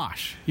 my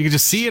gosh. You could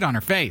just see it on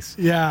her face.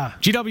 Yeah.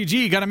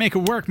 GWG, got to make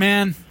it work,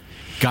 man.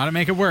 Got to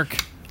make it work.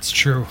 It's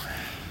true.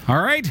 All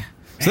right.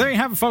 So there you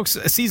have it, folks.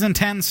 Season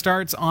 10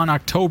 starts on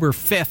October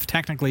 5th,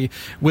 technically,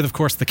 with, of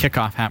course, the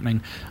kickoff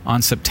happening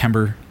on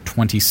September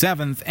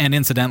 27th. And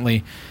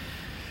incidentally,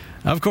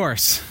 of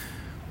course,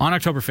 on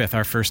October 5th,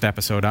 our first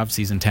episode of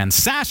Season 10,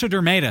 Sasha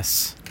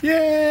Dermatis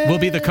will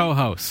be the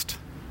co-host.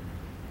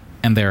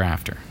 And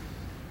thereafter.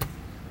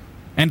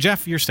 And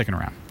Jeff, you're sticking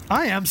around.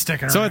 I am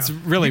sticking around. So it's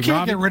really you can't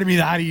Robbie. get rid of me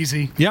that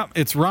easy. Yep,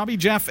 it's Robbie,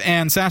 Jeff,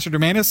 and Sasha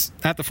Dermatis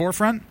at the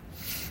forefront.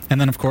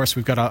 And then, of course,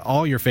 we've got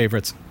all your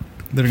favorites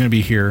that are going to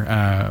be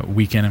here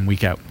week in and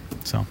week out.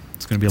 So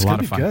it's going to be a lot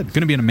of fun. Good. It's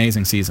going to be an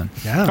amazing season.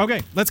 Yeah.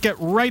 Okay, let's get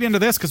right into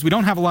this because we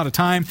don't have a lot of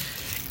time.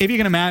 If you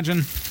can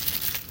imagine,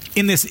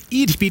 in this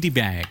itty-bitty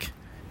bag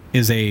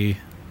is a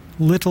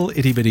little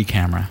itty-bitty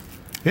camera.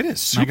 It is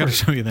super I got to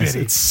show you this.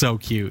 bitty. It's so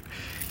cute.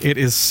 It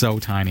is so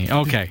tiny.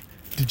 Okay.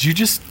 Did you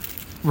just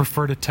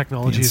refer to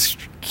technology as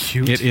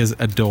cute? It is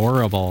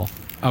adorable.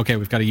 Okay,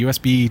 we've got a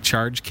USB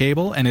charge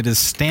cable, and it is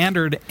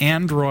standard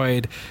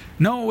Android.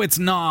 No, it's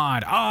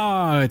not.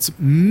 It's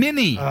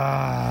mini.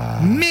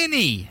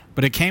 Mini.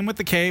 But it came with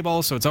the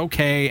cable, so it's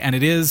okay. And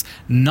it is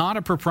not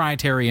a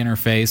proprietary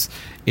interface.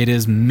 It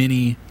is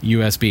mini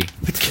USB.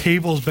 The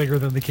cable's bigger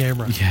than the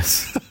camera.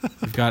 Yes.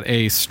 We've got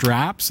a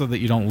strap so that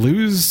you don't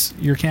lose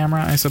your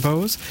camera, I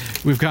suppose.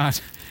 We've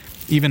got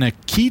even a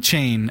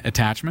keychain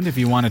attachment if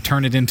you want to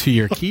turn it into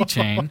your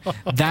keychain.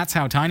 That's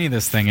how tiny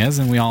this thing is,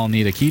 and we all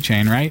need a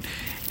keychain, right?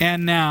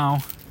 And now,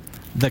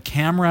 the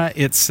camera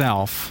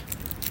itself.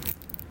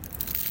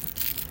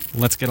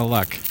 Let's get a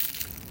look.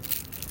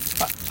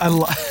 I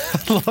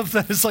love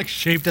that it's like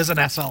shaped as an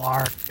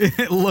SLR.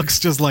 It looks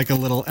just like a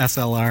little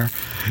SLR.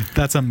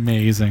 That's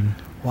amazing.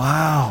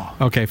 Wow.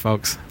 Okay,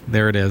 folks,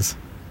 there it is.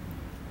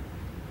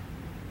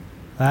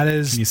 That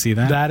is... Can you see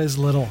that? That is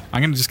little.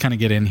 I'm going to just kind of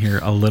get in here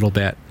a little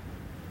bit.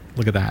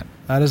 Look at that.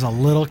 That is a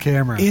little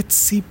camera.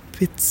 Itsy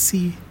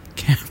bitsy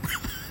camera.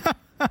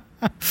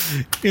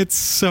 It's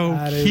so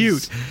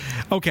cute.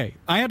 Okay,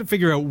 I had to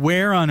figure out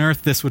where on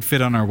earth this would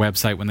fit on our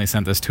website when they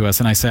sent this to us,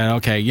 and I said,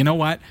 okay, you know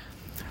what?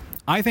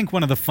 I think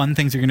one of the fun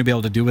things you're going to be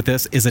able to do with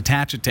this is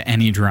attach it to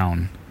any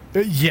drone.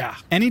 Yeah.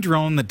 Any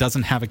drone that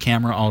doesn't have a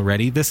camera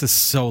already, this is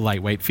so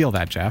lightweight. Feel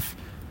that, Jeff.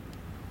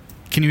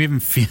 Can you even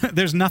feel it?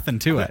 There's nothing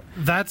to it.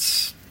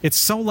 It's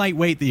so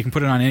lightweight that you can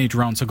put it on any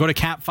drone. So go to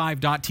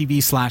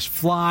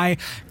cat5.tv/fly,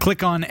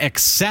 click on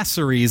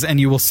accessories, and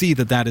you will see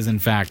that is, in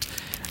fact,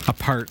 a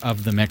part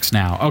of the mix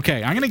now.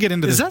 Okay, I'm going to get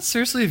into this. Is that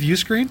seriously a view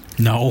screen?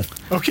 No.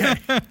 Okay.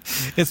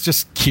 It's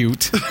just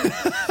cute.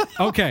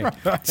 Okay,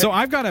 so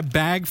I've got a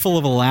bag full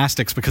of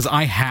elastics because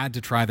I had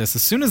to try this.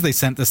 As soon as they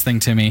sent this thing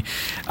to me,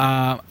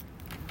 I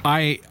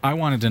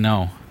wanted to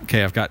know.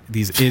 Okay, I've got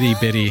these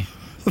itty-bitty...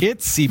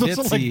 Itsy bitsy. Those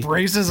are like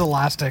braces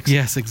elastics.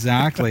 Yes,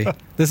 exactly.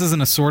 This is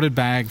an assorted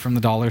bag from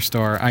the dollar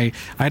store. I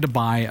had to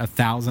buy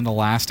 1,000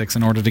 elastics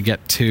in order to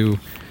get 2.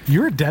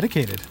 You're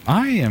dedicated.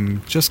 I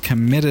am just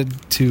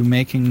committed to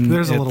making.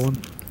 There's a little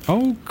one.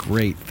 Oh,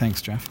 great.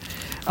 Thanks, Jeff.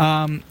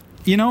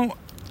 You know,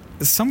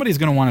 somebody's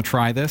going to want to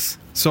try this,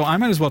 so I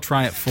might as well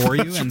try it for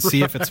you and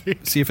see if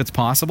it's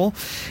possible,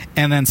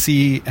 and then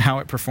see how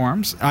it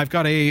performs. I've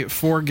got a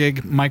 4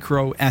 gig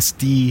micro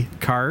SD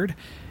card.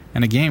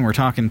 And again, we're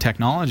talking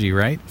technology,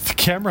 right? The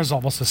camera's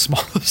almost as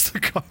small as the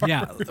car.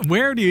 Yeah.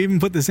 Where do you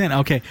even put this in?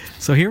 Okay,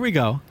 so here we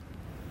go.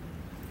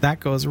 That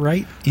goes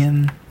right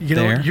in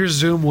there. Your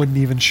Zoom wouldn't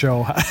even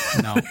show.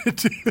 No.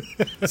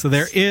 So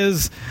there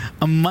is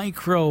a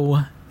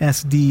micro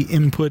SD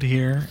input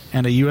here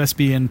and a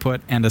USB input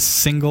and a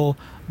single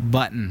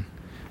button.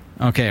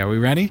 Okay, are we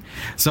ready?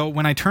 So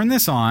when I turn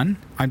this on,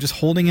 I'm just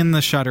holding in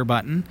the shutter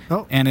button,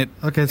 and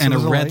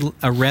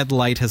a red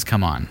light has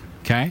come on.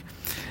 Okay.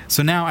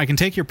 So now I can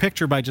take your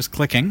picture by just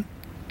clicking,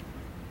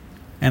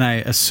 and I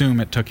assume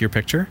it took your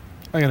picture.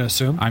 I'm going to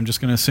assume. I'm just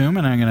going to assume,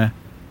 and I'm going to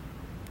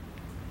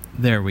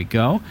There we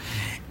go.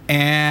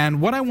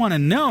 And what I want to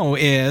know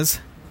is,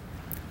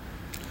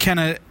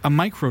 can a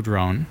micro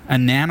drone, a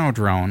nano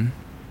drone,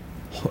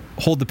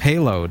 hold the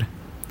payload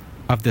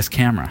of this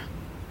camera?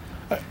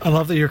 I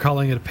love that you're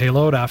calling it a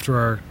payload after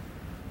our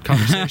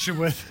conversation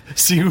with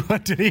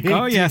C128.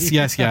 Oh,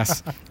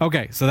 yes.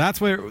 Okay, so that's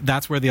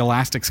where the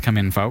elastics come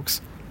in,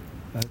 folks.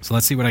 So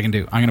let's see what I can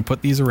do. I'm going to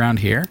put these around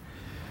here.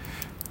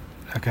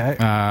 Okay.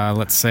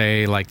 Let's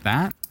say like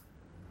that.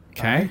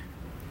 Okay.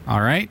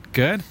 All right,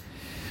 good.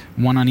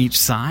 One on each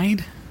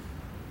side.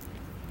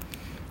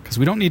 Because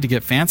we don't need to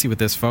get fancy with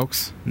this,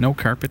 folks. No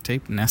carpet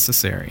tape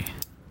necessary.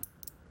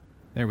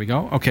 There we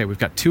go. Okay, we've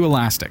got 2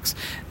 elastics.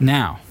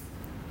 Now,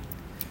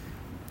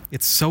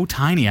 it's so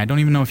tiny, I don't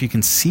even know if you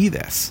can see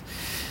this.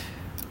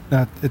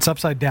 It's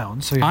upside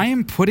down. So I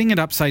am putting it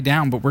upside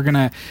down, but we're going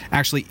to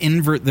actually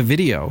invert the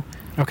video.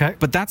 Okay.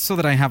 But that's so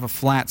that I have a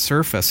flat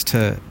surface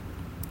to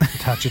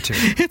attach it to.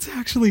 It's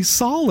actually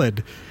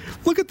solid.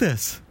 Look at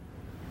this.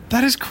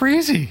 That is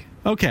crazy.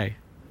 Okay,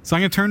 so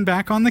I'm going to turn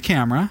back on the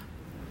camera.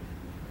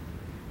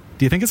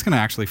 Do you think it's going to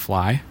actually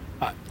fly?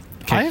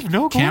 Okay. I have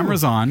no clue.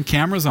 Camera's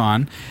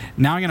on.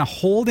 Now I'm going to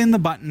hold in the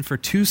button for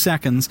 2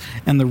 seconds,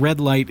 and the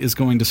red light is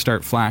going to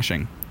start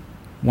flashing.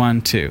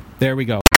 1, 2. There we go.